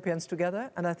the Europeans together,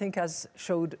 and I think has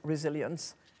showed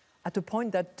resilience at a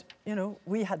point that, you know,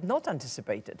 we had not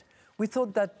anticipated. We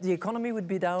thought that the economy would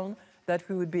be down, that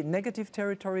we would be in negative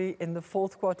territory in the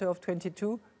fourth quarter of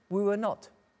 22. We were not.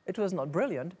 It was not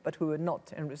brilliant, but we were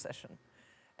not in recession.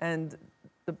 And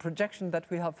the projection that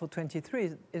we have for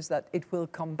 23 is that it will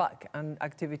come back and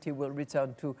activity will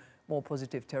return to more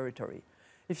positive territory.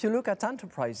 If you look at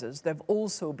enterprises, they've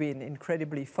also been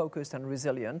incredibly focused and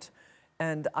resilient.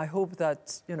 And I hope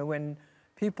that, you know, when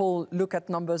people look at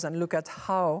numbers and look at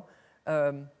how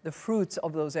the fruits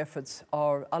of those efforts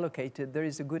are allocated, there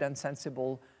is a good and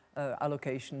sensible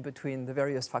allocation between the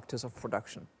various factors of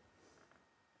production.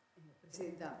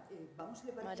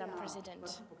 Madam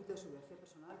President,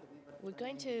 we're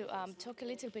going to talk a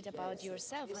little bit about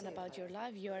yourself and about your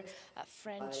life. You're a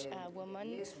French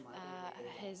woman.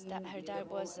 Her dad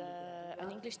was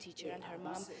an English teacher and her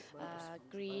mom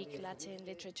Greek, Latin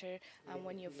literature. And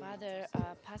when your father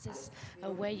passes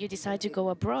away, you decide to go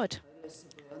abroad.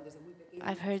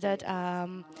 I've heard that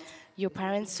your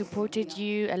parents supported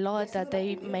you a lot, that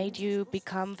they made you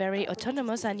become very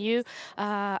autonomous and you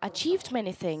achieved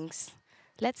many things.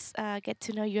 Let's get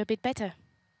to know you a bit better.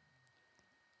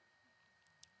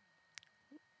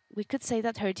 We could say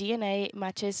that her DNA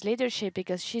matches leadership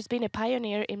because she's been a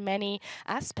pioneer in many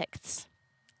aspects.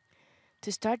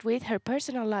 To start with, her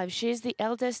personal life. She is the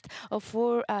eldest of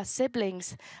 4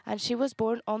 siblings, and she was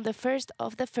born on the 1st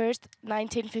of the 1st,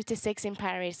 1956 in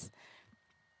Paris.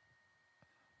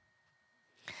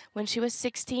 When she was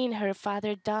 16, her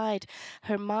father died.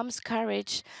 Her mom's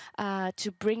courage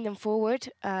to bring them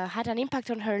forward had an impact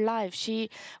on her life. She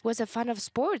was a fan of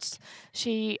sports.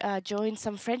 She joined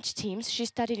some French teams. She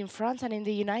studied in France and in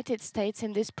the United States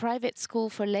in this private school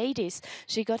for ladies.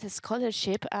 She got a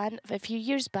scholarship, and a few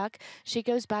years back, she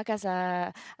goes back as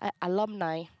an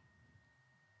alumni.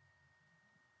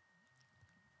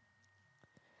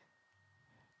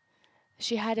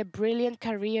 She had a brilliant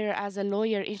career as a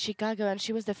lawyer in Chicago, and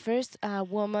she was the first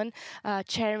woman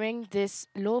chairing this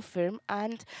law firm.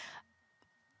 And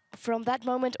from that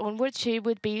moment onward, she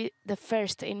would be the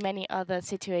first in many other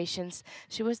situations.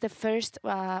 She was the first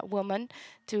woman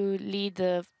to lead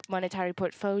the monetary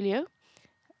portfolio.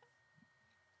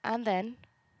 And then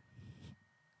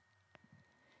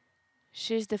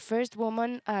she's the first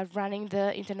woman running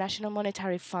the International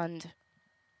Monetary Fund.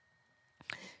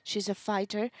 She's a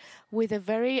fighter with a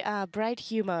very bright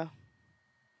humor.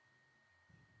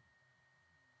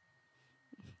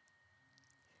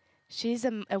 She's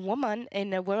a woman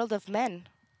in a world of men.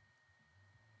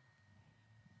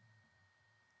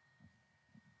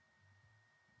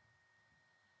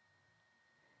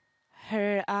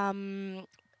 Her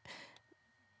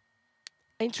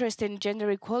interest in gender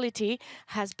equality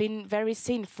has been very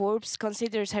seen. Forbes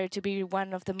considers her to be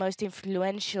one of the most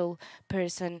influential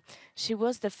person. She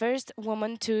was the first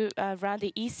woman to run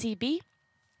the ECB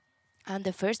and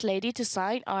the first lady to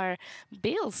sign our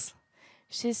bills.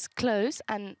 She's close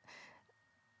and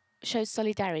shows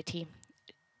solidarity.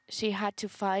 She had to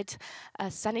fight a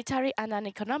sanitary and an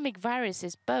economic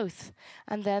viruses, both,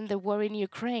 and then the war in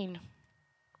Ukraine.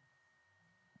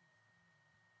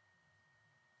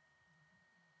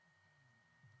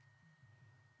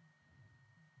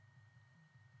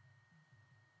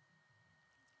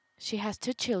 She has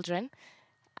 2 children,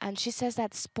 and she says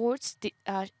that sports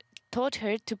taught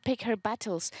her to pick her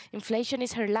battles. Inflation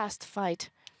is her last fight.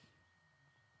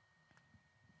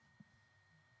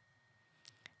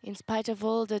 In spite of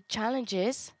all the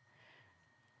challenges,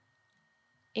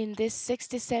 in these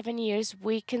 67 years,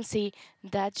 we can see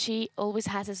that she always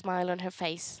has a smile on her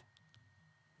face.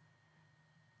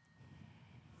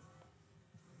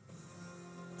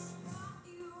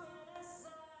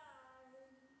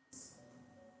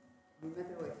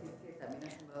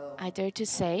 I dare to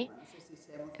say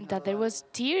that there was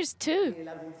tears too.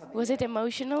 Was it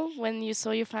emotional when you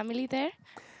saw your family there?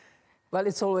 Well,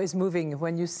 it's always moving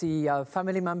when you see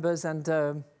family members and,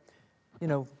 you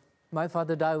know, my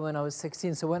father died when I was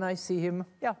 16, so when I see him,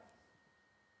 yeah.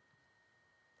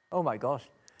 Oh my gosh.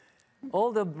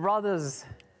 All the brothers,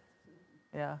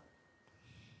 yeah.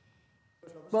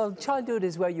 Well, childhood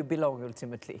is where you belong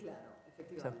ultimately.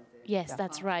 So, yes, yeah.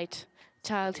 That's right.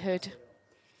 Childhood.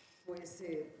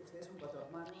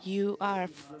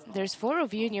 There's 4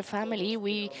 of you in your family.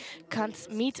 We can't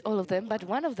meet all of them, but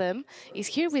one of them is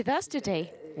here with us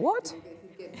today. What?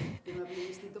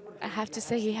 I have to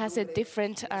say he has a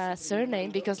different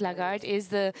surname because Lagarde is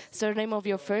the surname of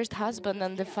your first husband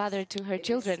and the father to her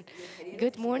children.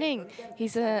 Good morning.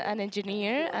 He's an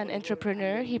engineer, an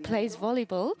entrepreneur. He plays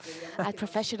volleyball at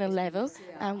professional level,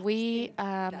 and we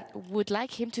would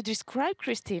like him to describe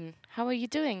Christine. How are you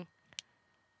doing?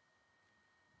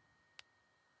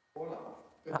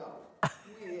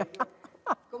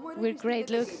 We're great.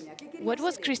 Look, what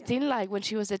was Christine like when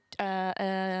she was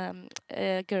a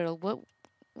girl?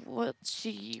 What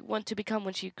she want to become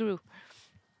when she grew?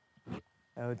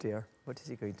 Oh dear, what is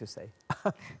he going to say?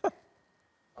 First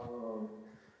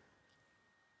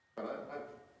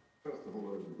of all,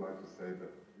 I would like to say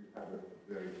that we had a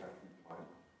very happy time.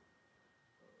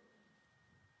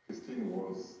 Christine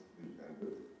was the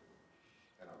eldest,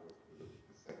 and I was the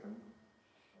second.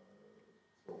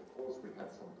 So of course we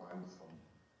had sometimes some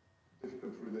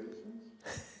difficult relations.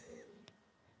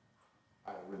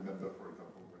 I remember, for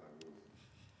example, when I was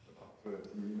about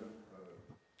 13,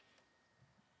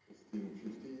 Christine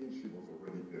 15, she was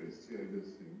already very serious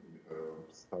in her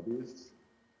studies.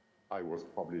 I was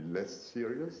probably less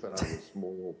serious, and I was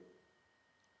more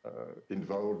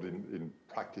involved in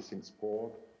practicing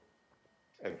sport.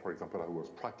 And for example, I was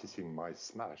practicing my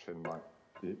smash and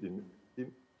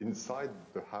inside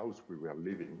the house we were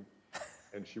living,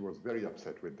 and she was very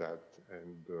upset with that.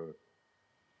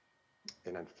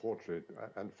 And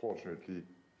unfortunately,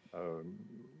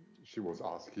 she was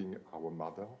asking our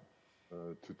mother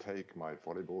to take my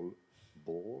volleyball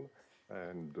ball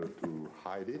and to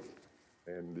hide it,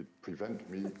 and it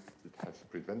has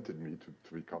prevented me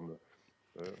to become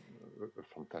a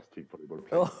fantastic volleyball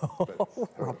player. That's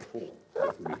her fault.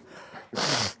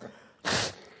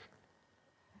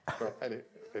 But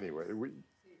anyway,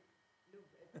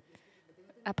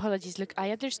 Apologies. Look,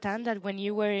 I understand that when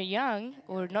you were young,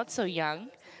 or not so young,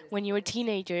 when you were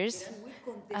teenagers,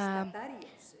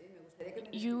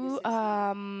 you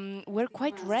were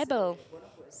quite rebel.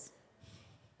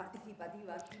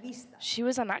 She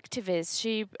was an activist.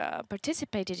 She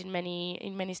participated in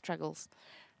many struggles.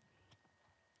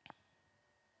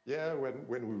 Yeah, when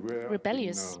we were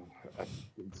rebellious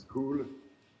in school,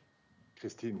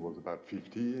 Christine was about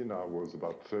 15, I was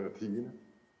about 13,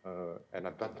 and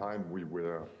at that time we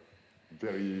were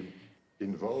very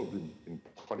involved in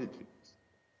politics.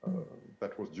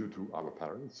 That was due to our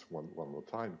parents. One more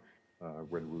time,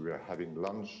 when we were having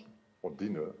lunch or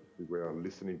dinner, we were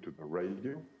listening to the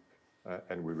radio,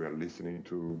 and we were listening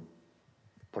to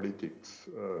politics,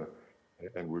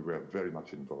 and we were very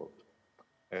much involved.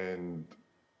 And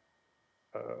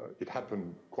it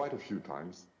happened quite a few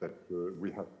times that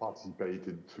we have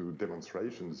participated to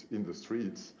demonstrations in the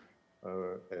streets,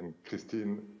 and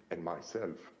Christine and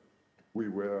myself, we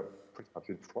were pretty much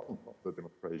in front of the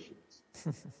demonstrations,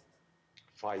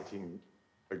 fighting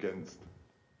against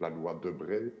la loi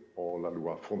Debré or la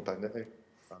loi Fontanet.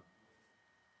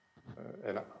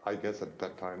 And I guess at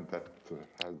that time that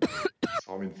had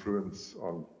some influence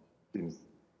on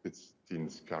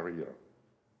Christine's career.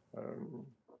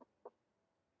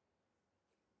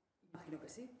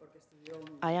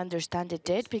 I understand it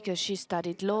did, because she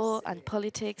studied law and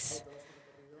politics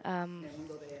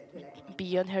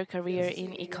beyond her career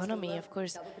in economy, of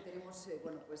course.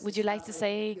 Would you like to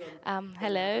say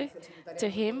hello to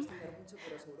him?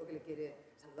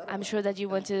 I'm sure that you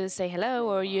want to say hello,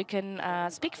 or you can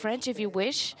speak French if you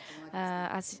wish,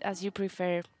 as you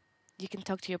prefer. You can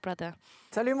talk to your brother.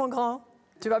 Salut mon grand,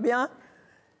 tu vas bien?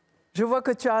 Je vois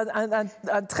que tu as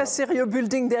un très sérieux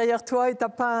building derrière toi et tu n'as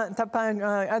pas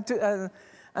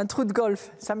un trou de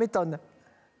golf, ça m'étonne.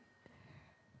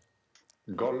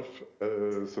 Golf,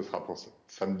 ce sera pour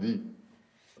samedi.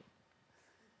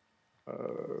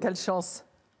 Quelle chance.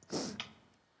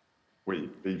 Oui,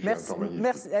 et il fait un temps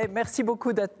magnifique. Merci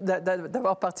beaucoup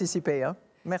d'avoir participé. Hein.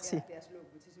 Merci.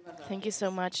 Thank you so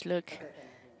much, Luc.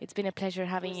 It's been a pleasure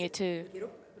having you too.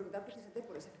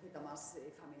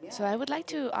 So I would like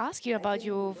to ask you about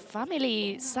your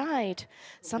family side.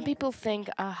 Some people think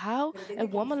how a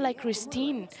woman like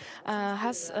Christine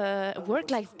has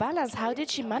work-life balance. How did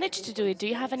she manage to do it? Do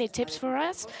you have any tips for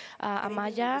us?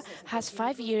 Amaya has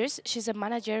 5 years. She's a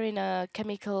manager in a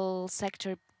chemical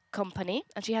sector company,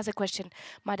 and she has a question.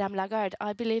 Madame Lagarde,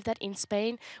 I believe that in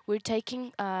Spain we're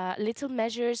taking little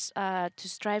measures to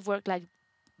strive work-life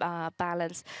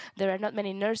balance. There are not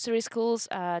many nursery schools.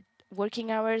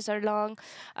 Working hours are long,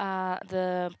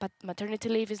 the maternity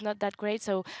leave is not that great.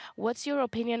 So what's your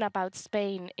opinion about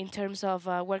Spain in terms of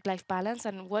work-life balance,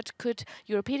 and what could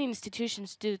European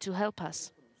institutions do to help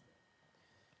us?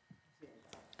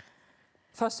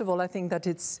 First of all, I think that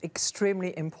it's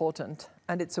extremely important,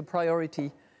 and it's a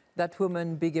priority, that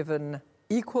women be given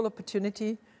equal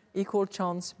opportunity, equal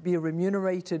chance, be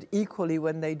remunerated equally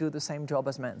when they do the same job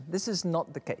as men. This is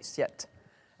not the case yet.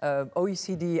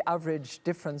 OECD average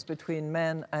difference between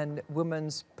men and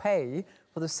women's pay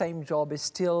for the same job is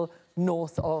still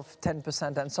north of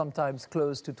 10% and sometimes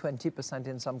close to 20%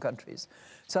 in some countries.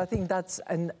 So I think that's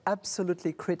an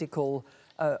absolutely critical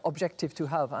objective to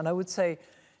have. And I would say,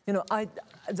 you know,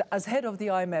 as head of the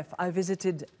IMF, I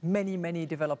visited many, many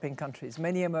developing countries,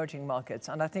 many emerging markets.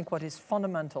 And I think what is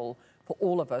fundamental for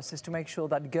all of us is to make sure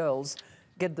that girls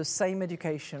get the same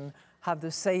education, have the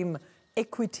same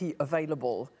equity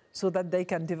available, so that they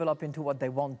can develop into what they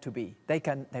want to be. They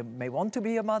may want to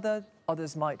be a mother,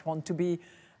 others might want to be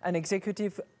an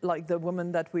executive, like the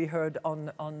woman that we heard on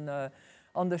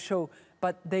the show,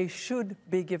 but they should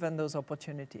be given those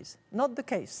opportunities. Not the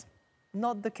case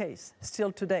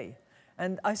still today.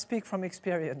 And I speak from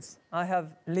experience. I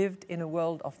have lived in a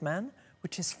world of men,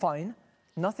 which is fine,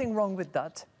 nothing wrong with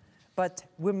that, but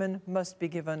women must be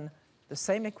given the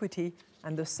same equity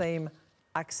and the same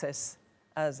access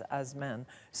as men.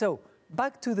 So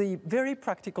back to the very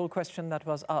practical question that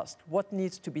was asked, what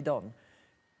needs to be done?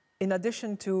 In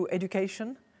addition to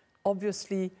education,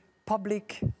 obviously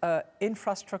public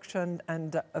infrastructure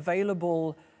and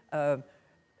available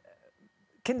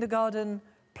kindergarten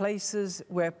places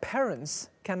where parents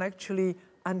can actually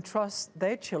entrust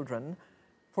their children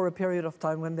for a period of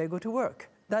time when they go to work.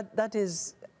 That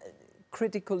is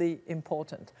critically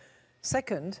important.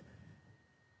 Second,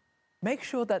 make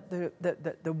sure that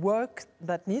the work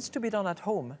that needs to be done at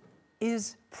home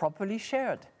is properly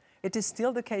shared. It is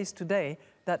still the case today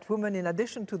that women, in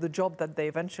addition to the job that they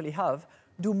eventually have,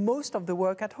 do most of the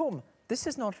work at home. This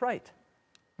is not right.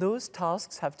 Those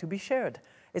tasks have to be shared.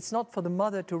 It's not for the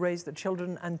mother to raise the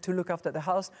children and to look after the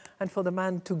house and for the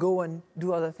man to go and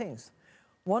do other things.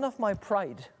 One of my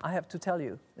pride, I have to tell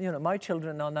you, my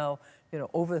children are now,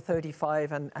 over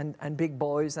 35 and big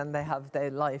boys, and they have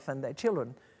their life and their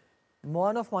children.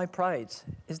 One of my prides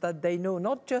is that they know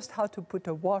not just how to put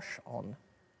a wash on,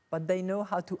 but they know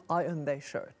how to iron their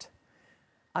shirt.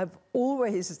 I've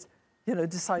always,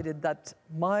 decided that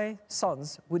my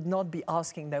sons would not be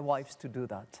asking their wives to do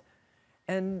that.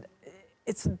 And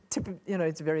it's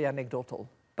it's very anecdotal,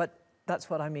 but that's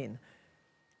what I mean.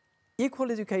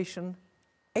 Equal education,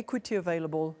 equity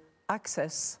available,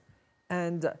 access,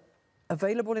 and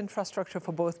available infrastructure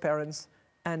for both parents,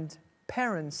 and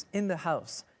parents in the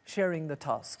house sharing the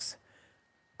tasks.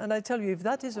 And I tell you, if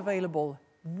that is available,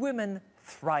 women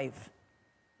thrive.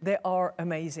 They are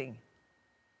amazing.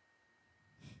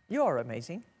 You are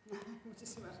amazing.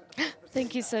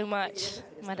 Thank you so much,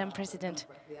 Madam President.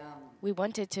 We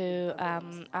wanted to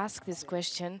ask this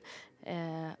question.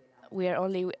 We are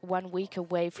only 1 week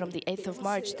away from the 8th of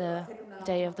March, the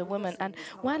Day of the Woman. And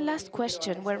one last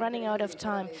question. We're running out of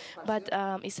time. But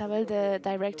Isabel, the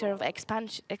director of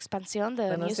Expansión,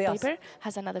 the newspaper,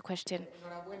 has another question.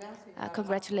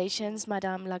 Congratulations,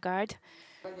 Madame Lagarde,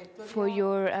 for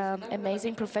your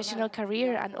amazing professional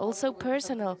career and also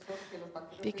personal,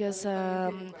 because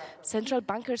central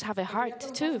bankers have a heart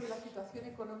too.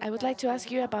 I would like to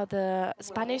ask you about the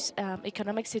Spanish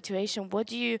economic situation. What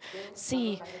do you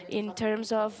see in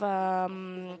terms of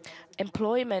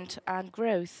employment and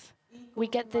growth? We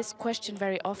get this question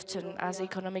very often as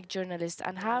economic journalists.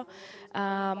 And how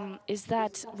is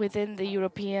that within the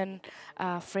European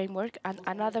framework? And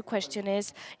another question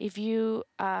is, if you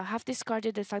have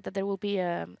discarded the fact that there will be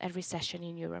a recession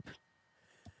in Europe.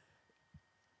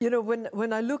 You know,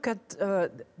 when I look at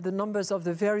the numbers of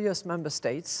the various member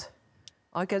states,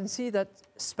 I can see that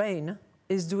Spain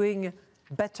is doing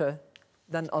better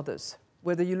than others.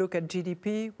 Whether you look at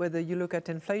GDP, whether you look at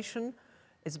inflation,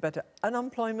 it's better.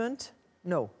 Unemployment,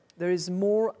 no. There is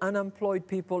more unemployed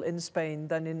people in Spain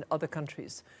than in other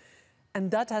countries. And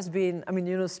that has been, I mean,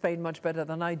 you know Spain much better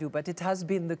than I do, but it has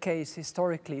been the case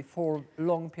historically for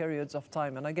long periods of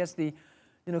time. And I guess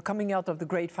coming out of the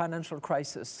great financial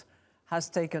crisis has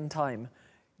taken time.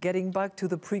 Getting back to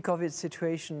the pre-COVID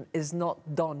situation is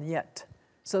not done yet.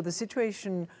 So the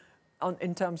situation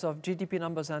in terms of GDP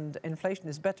numbers and inflation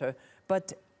is better,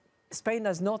 but Spain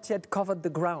has not yet covered the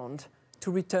ground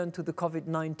to return to the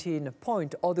COVID-19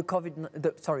 point or the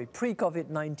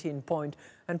pre-COVID-19 point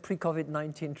and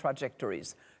pre-COVID-19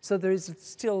 trajectories. So there is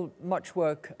still much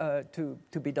work to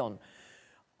be done.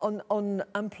 On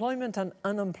employment and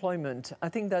unemployment, I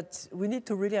think that we need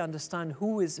to really understand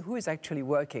who is actually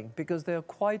working, because there are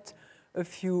quite a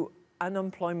few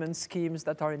unemployment schemes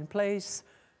that are in place,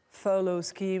 furlough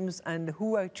schemes, and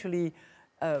who actually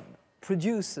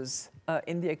produces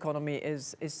in the economy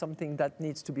is something that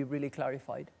needs to be really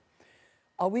clarified.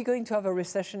 Are we going to have a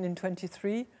recession in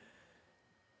 23?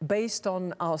 Based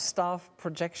on our staff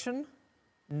projection,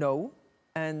 no.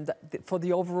 And for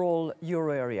the overall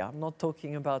euro area, I'm not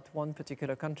talking about one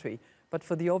particular country, but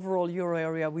for the overall euro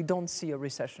area, we don't see a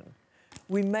recession.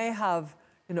 We may have,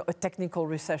 a technical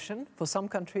recession for some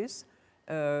countries,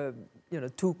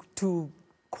 two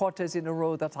quarters in a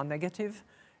row that are negative.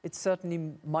 It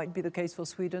certainly might be the case for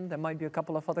Sweden. There might be a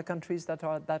couple of other countries that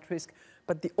are at that risk.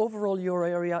 But the overall euro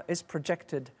area is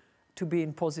projected to be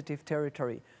in positive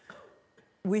territory.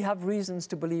 We have reasons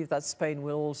to believe that Spain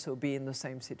will also be in the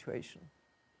same situation.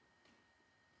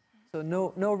 So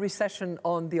no recession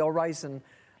on the horizon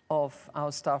of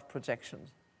our staff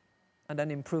projections, and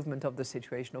an improvement of the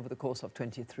situation over the course of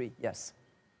 23, yes.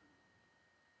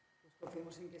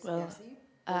 Well,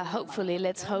 hopefully,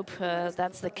 let's hope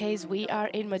that's the case. We are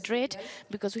in Madrid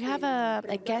because we have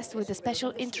a guest with a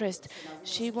special interest.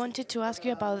 She wanted to ask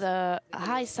you about the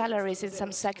high salaries in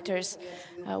some sectors.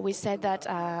 We said that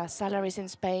salaries in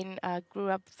Spain grew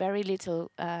up very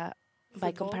little by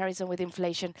comparison with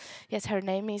inflation. Yes, her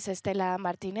name is Estela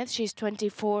Martinez. She's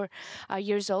 24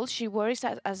 years old. She works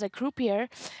as a croupier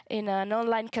in an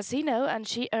online casino, and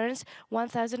she earns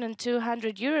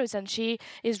 1,200 euros, and she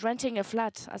is renting a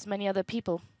flat, as many other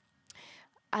people.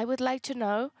 I would like to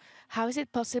know, how is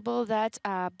it possible that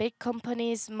big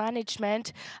companies'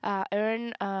 management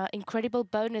earn incredible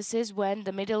bonuses when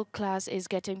the middle class is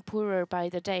getting poorer by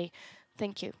the day?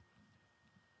 Thank you.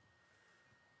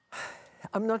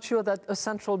 I'm not sure that a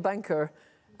central banker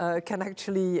can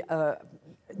actually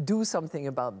do something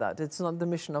about that. It's not the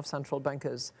mission of central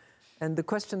bankers. And the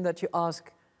question that you ask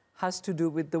has to do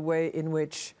with the way in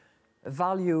which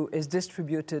value is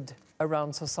distributed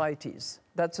around societies.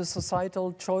 That's a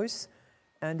societal choice,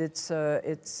 and it's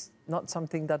not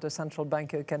something that a central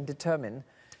banker can determine.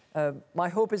 My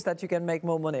hope is that you can make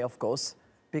more money, of course,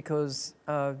 because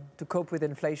to cope with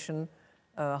inflation,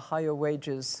 higher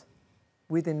wages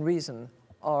within reason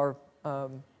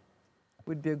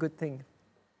would be a good thing.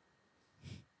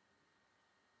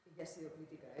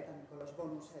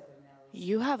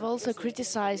 You have also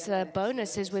criticized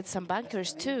bonuses with some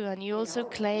bankers too, and you also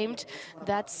claimed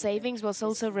that savings was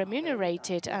also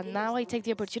remunerated. And now I take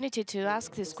the opportunity to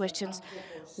ask these questions.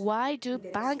 Why do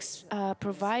banks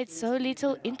provide so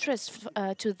little interest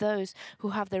to those who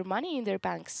have their money in their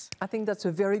banks? I think that's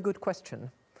a very good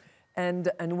question,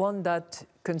 and one that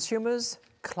consumers,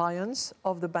 clients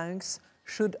of the banks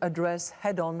should address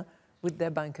head-on with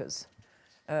their bankers.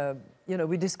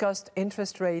 We discussed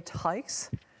interest rate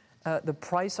hikes. The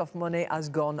price of money has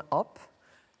gone up.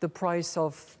 The price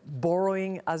of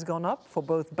borrowing has gone up for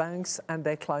both banks and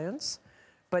their clients.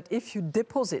 But if you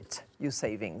deposit your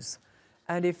savings,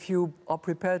 and if you are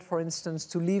prepared, for instance,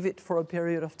 to leave it for a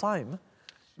period of time,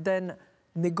 then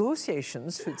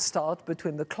negotiations should start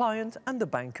between the client and the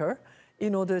banker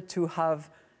in order to have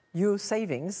your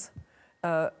savings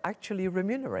actually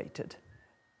remunerated.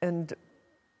 And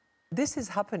this is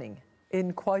happening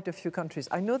in quite a few countries.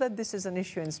 I know that this is an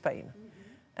issue in Spain,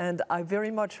 and I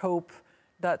very much hope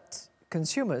that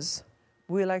consumers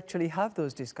will actually have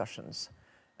those discussions.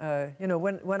 You know,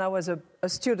 when I was a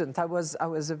student, I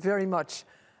was very much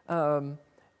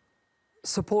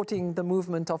supporting the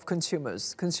movement of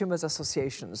consumers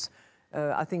associations.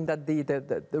 I think that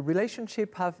the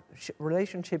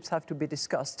relationships have to be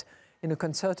discussed in a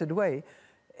concerted way.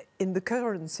 In the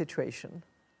current situation,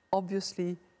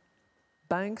 obviously,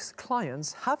 banks'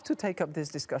 clients have to take up this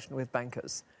discussion with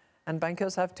bankers, and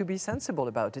bankers have to be sensible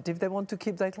about it if they want to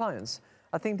keep their clients.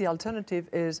 I think the alternative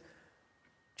is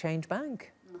change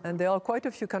bank. And there are quite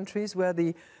a few countries where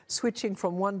the switching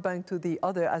from one bank to the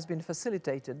other has been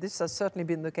facilitated. This has certainly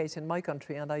been the case in my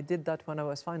country, and I did that when I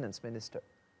was finance minister.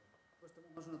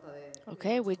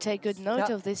 Okay, we take good note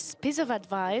of this piece of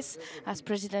advice as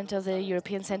president of the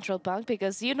European Central Bank,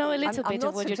 because you know a little bit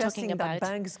of what you're talking about. I'm not suggesting that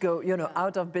banks go, you know,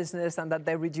 out of business and that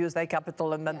they reduce their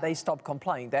capital and that they stop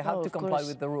complying. They have to comply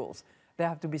with the rules. They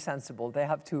have to be sensible. They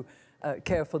have to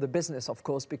care for the business, of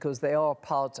course, because they are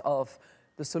part of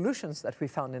the solutions that we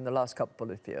found in the last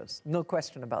couple of years. No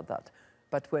question about that.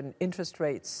 But when interest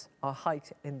rates are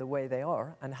hiked in the way they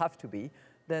are and have to be,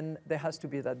 then there has to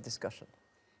be that discussion.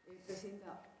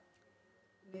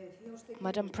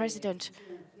 Madam President,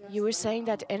 you were saying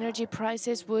that energy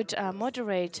prices would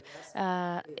moderate.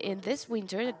 In this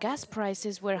winter, the gas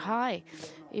prices were high,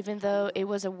 even though it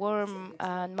was a warm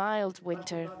and mild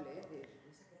winter.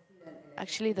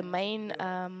 Actually, the main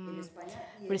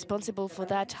responsible for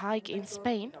that hike in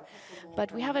Spain.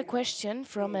 But we have a question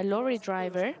from a lorry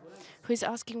driver who is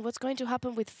asking what's going to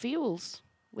happen with fuels,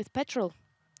 with petrol.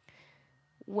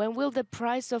 When will the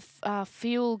price of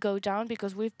fuel go down?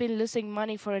 Because we've been losing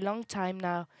money for a long time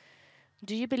now.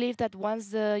 Do you believe that once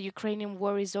the Ukrainian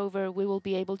war is over, we will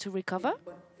be able to recover?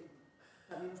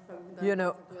 You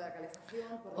know,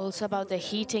 also about the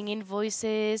heating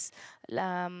invoices,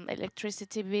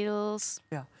 electricity bills.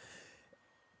 Yeah.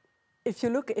 If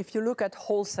you look at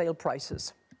wholesale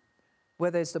prices,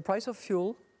 whether it's the price of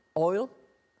fuel, oil,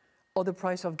 or the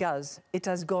price of gas, it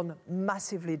has gone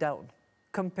massively down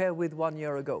compared with 1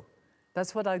 year ago.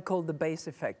 That's what I call the base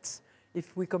effects.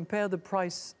 If we compare the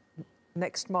price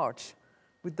next March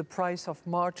with the price of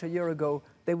March a year ago,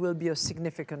 there will be a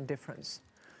significant difference.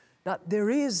 Now, there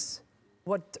is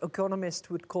what economists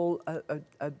would call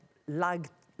a lag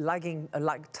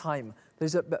time.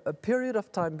 There's a period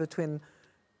of time between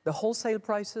the wholesale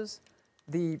prices,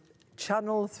 the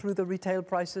channel through the retail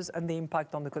prices, and the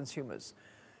impact on the consumers.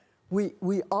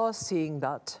 We are seeing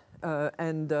that,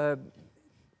 and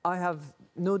I have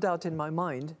no doubt in my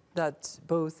mind that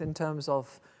both in terms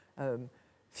of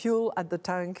fuel at the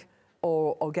tank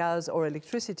or gas or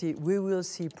electricity, we will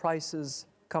see prices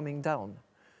coming down.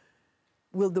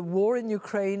 Will the war in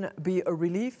Ukraine be a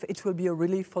relief? It will be a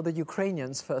relief for the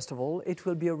Ukrainians, first of all. It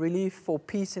will be a relief for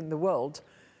peace in the world,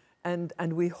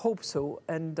 and we hope so,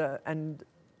 and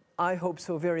I hope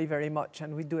so very, very much,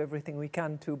 and we do everything we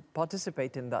can to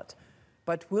participate in that.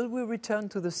 But will we return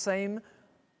to the same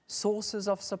sources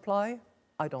of supply?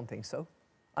 I don't think so.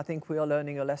 I think we are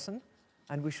learning a lesson,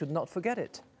 and we should not forget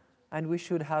it. And we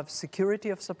should have security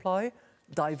of supply,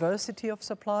 diversity of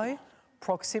supply,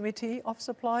 proximity of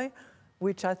supply,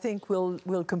 which I think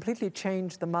will completely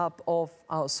change the map of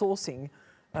our sourcing,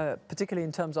 particularly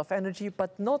in terms of energy,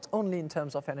 but not only in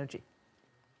terms of energy.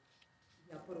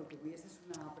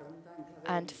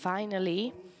 And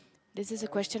finally, this is a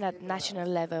question at national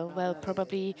level. Well,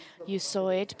 probably you saw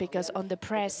it because on the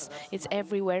press, it's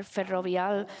everywhere.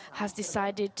 Ferrovial has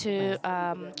decided to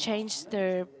change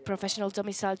their professional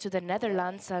domicile to the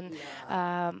Netherlands, and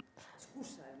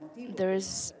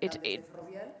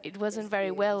it wasn't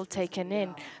very well taken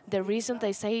in. The reason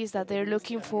they say is that they're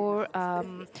looking for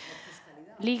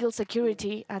legal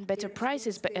security and better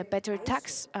prices, better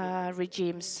tax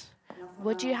regimes.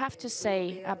 What do you have to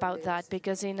say about that?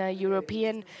 Because in a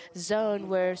European zone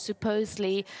where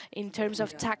supposedly, in terms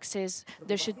of taxes,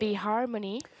 there should be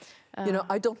harmony. You know,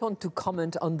 I don't want to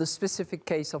comment on the specific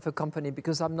case of a company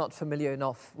because I'm not familiar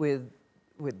enough with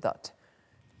that.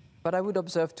 But I would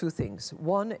observe two things.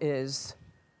 One is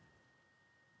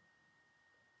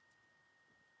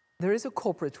there is a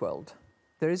corporate world,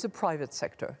 there is a private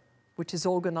sector, which is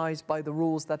organized by the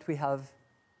rules that we have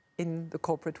in the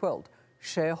corporate world.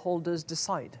 shareholders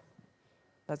decide.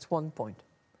 That's one point.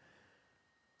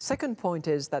 Second point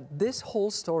is that this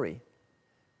whole story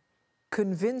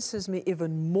convinces me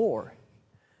even more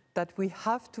that we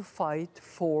have to fight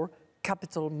for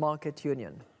capital market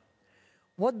union.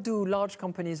 What do large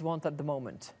companies want at the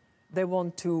moment? They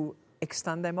want to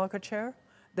extend their market share.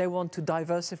 They want to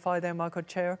diversify their market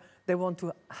share. They want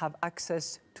to have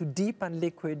access to deep and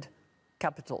liquid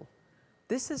capital.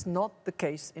 This is not the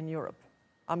case in Europe,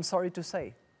 I'm sorry to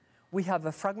say. We have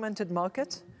a fragmented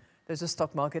market. There's a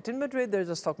stock market in Madrid, there's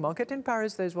a stock market in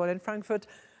Paris, there's one in Frankfurt.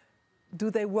 Do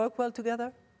they work well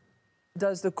together?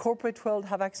 Does the corporate world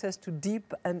have access to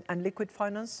deep and liquid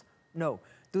finance? No.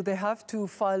 Do they have to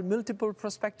file multiple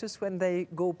prospectus when they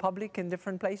go public in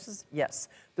different places? Yes.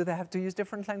 Do they have to use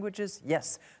different languages?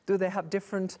 Yes. Do they have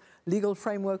different legal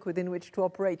framework within which to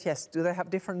operate? Yes. Do they have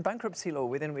different bankruptcy law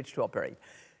within which to operate?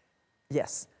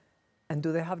 Yes. And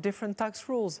do they have different tax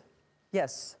rules?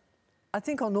 Yes. I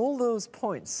think on all those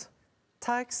points,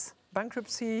 tax,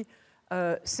 bankruptcy,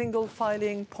 single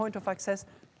filing, point of access,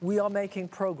 we are making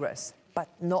progress, but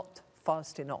not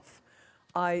fast enough.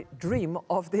 I dream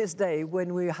of this day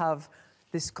when we have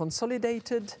this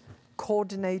consolidated,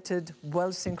 coordinated,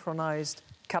 well-synchronized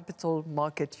capital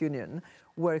market union,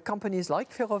 where companies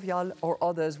like Ferrovial or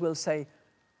others will say,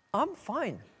 I'm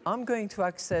fine. I'm going to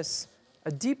access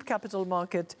a deep capital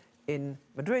market in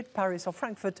Madrid, Paris, or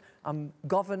Frankfurt. I'm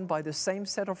governed by the same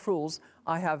set of rules.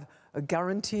 I have a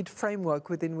guaranteed framework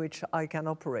within which I can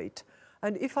operate.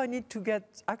 And if I need to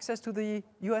get access to the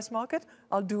US market,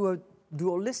 I'll do a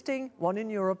dual listing, one in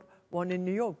Europe, one in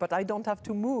New York. But I don't have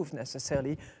to move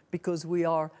necessarily because we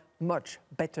are much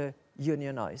better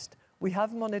unionized. We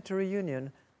have monetary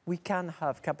union. We can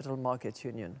have capital markets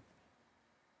union.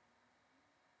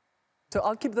 So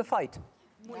I'll keep the fight.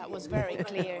 That was very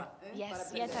clear.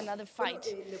 Yes, yet another fight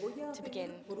to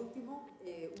begin.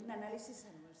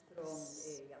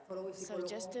 So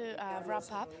just to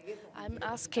wrap up, I'm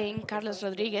asking Carlos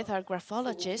Rodriguez, our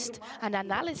graphologist, an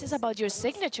analysis about your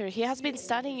signature. He has been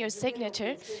studying your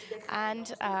signature,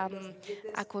 and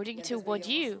according to what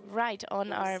you write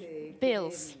on our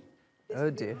bills,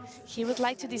 oh dear, he would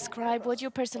like to describe what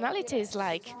your personality is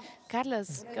like.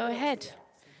 Carlos, go ahead.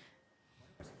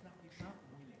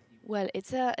 Well,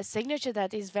 it's a signature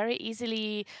that is very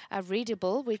easily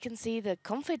readable. We can see the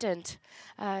confident.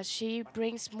 She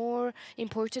brings more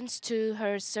importance to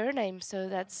her surname, so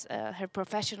that's her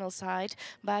professional side.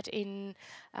 But in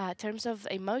terms of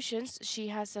emotions, she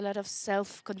has a lot of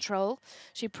self-control.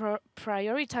 She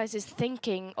prioritizes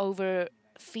thinking over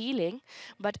feeling,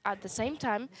 but at the same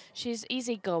time, she's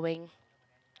easygoing.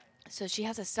 So she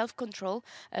has a self-control,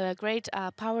 a great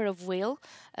power of will,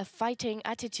 a fighting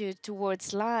attitude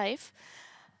towards life.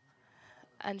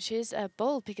 And she's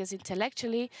bold because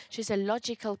intellectually she's a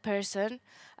logical person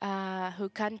who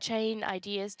can chain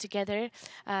ideas together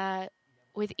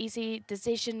with easy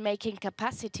decision-making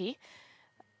capacity.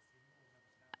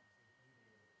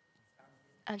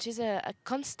 And she's a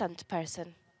constant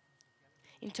person.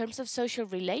 In terms of social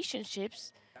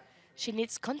relationships, she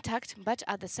needs contact, but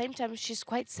at the same time, she's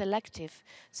quite selective.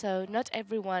 So not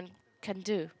everyone can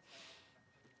do.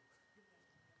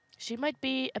 She might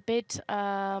be a bit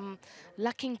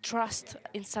lacking trust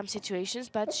in some situations,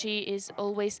 but she is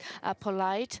always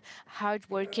polite,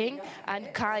 hardworking,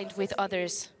 and kind with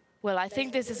others. Well, I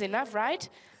think this is enough, right?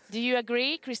 Do you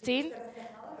agree, Christine?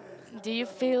 Do you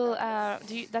feel,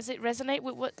 does it resonate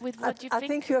with what you think? I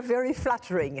think you're very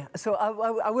flattering. So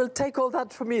I will take all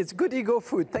that for me. It's good ego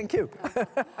food. Thank you.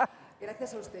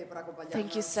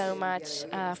 Thank you so much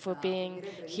for being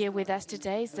here with us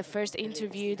today. It's the first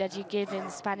interview that you give in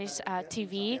Spanish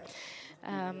TV.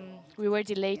 We were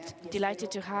delighted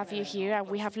to have you here, and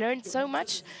we have learned so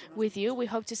much with you. We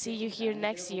hope to see you here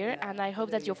next year, and I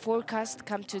hope that your forecast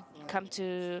come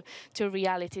to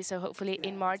reality. So hopefully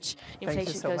in March,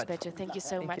 inflation goes better. Thank you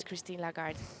so much, Christine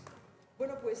Lagarde.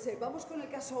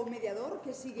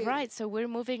 Right, so we're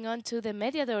moving on to the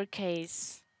Mediador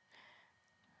case.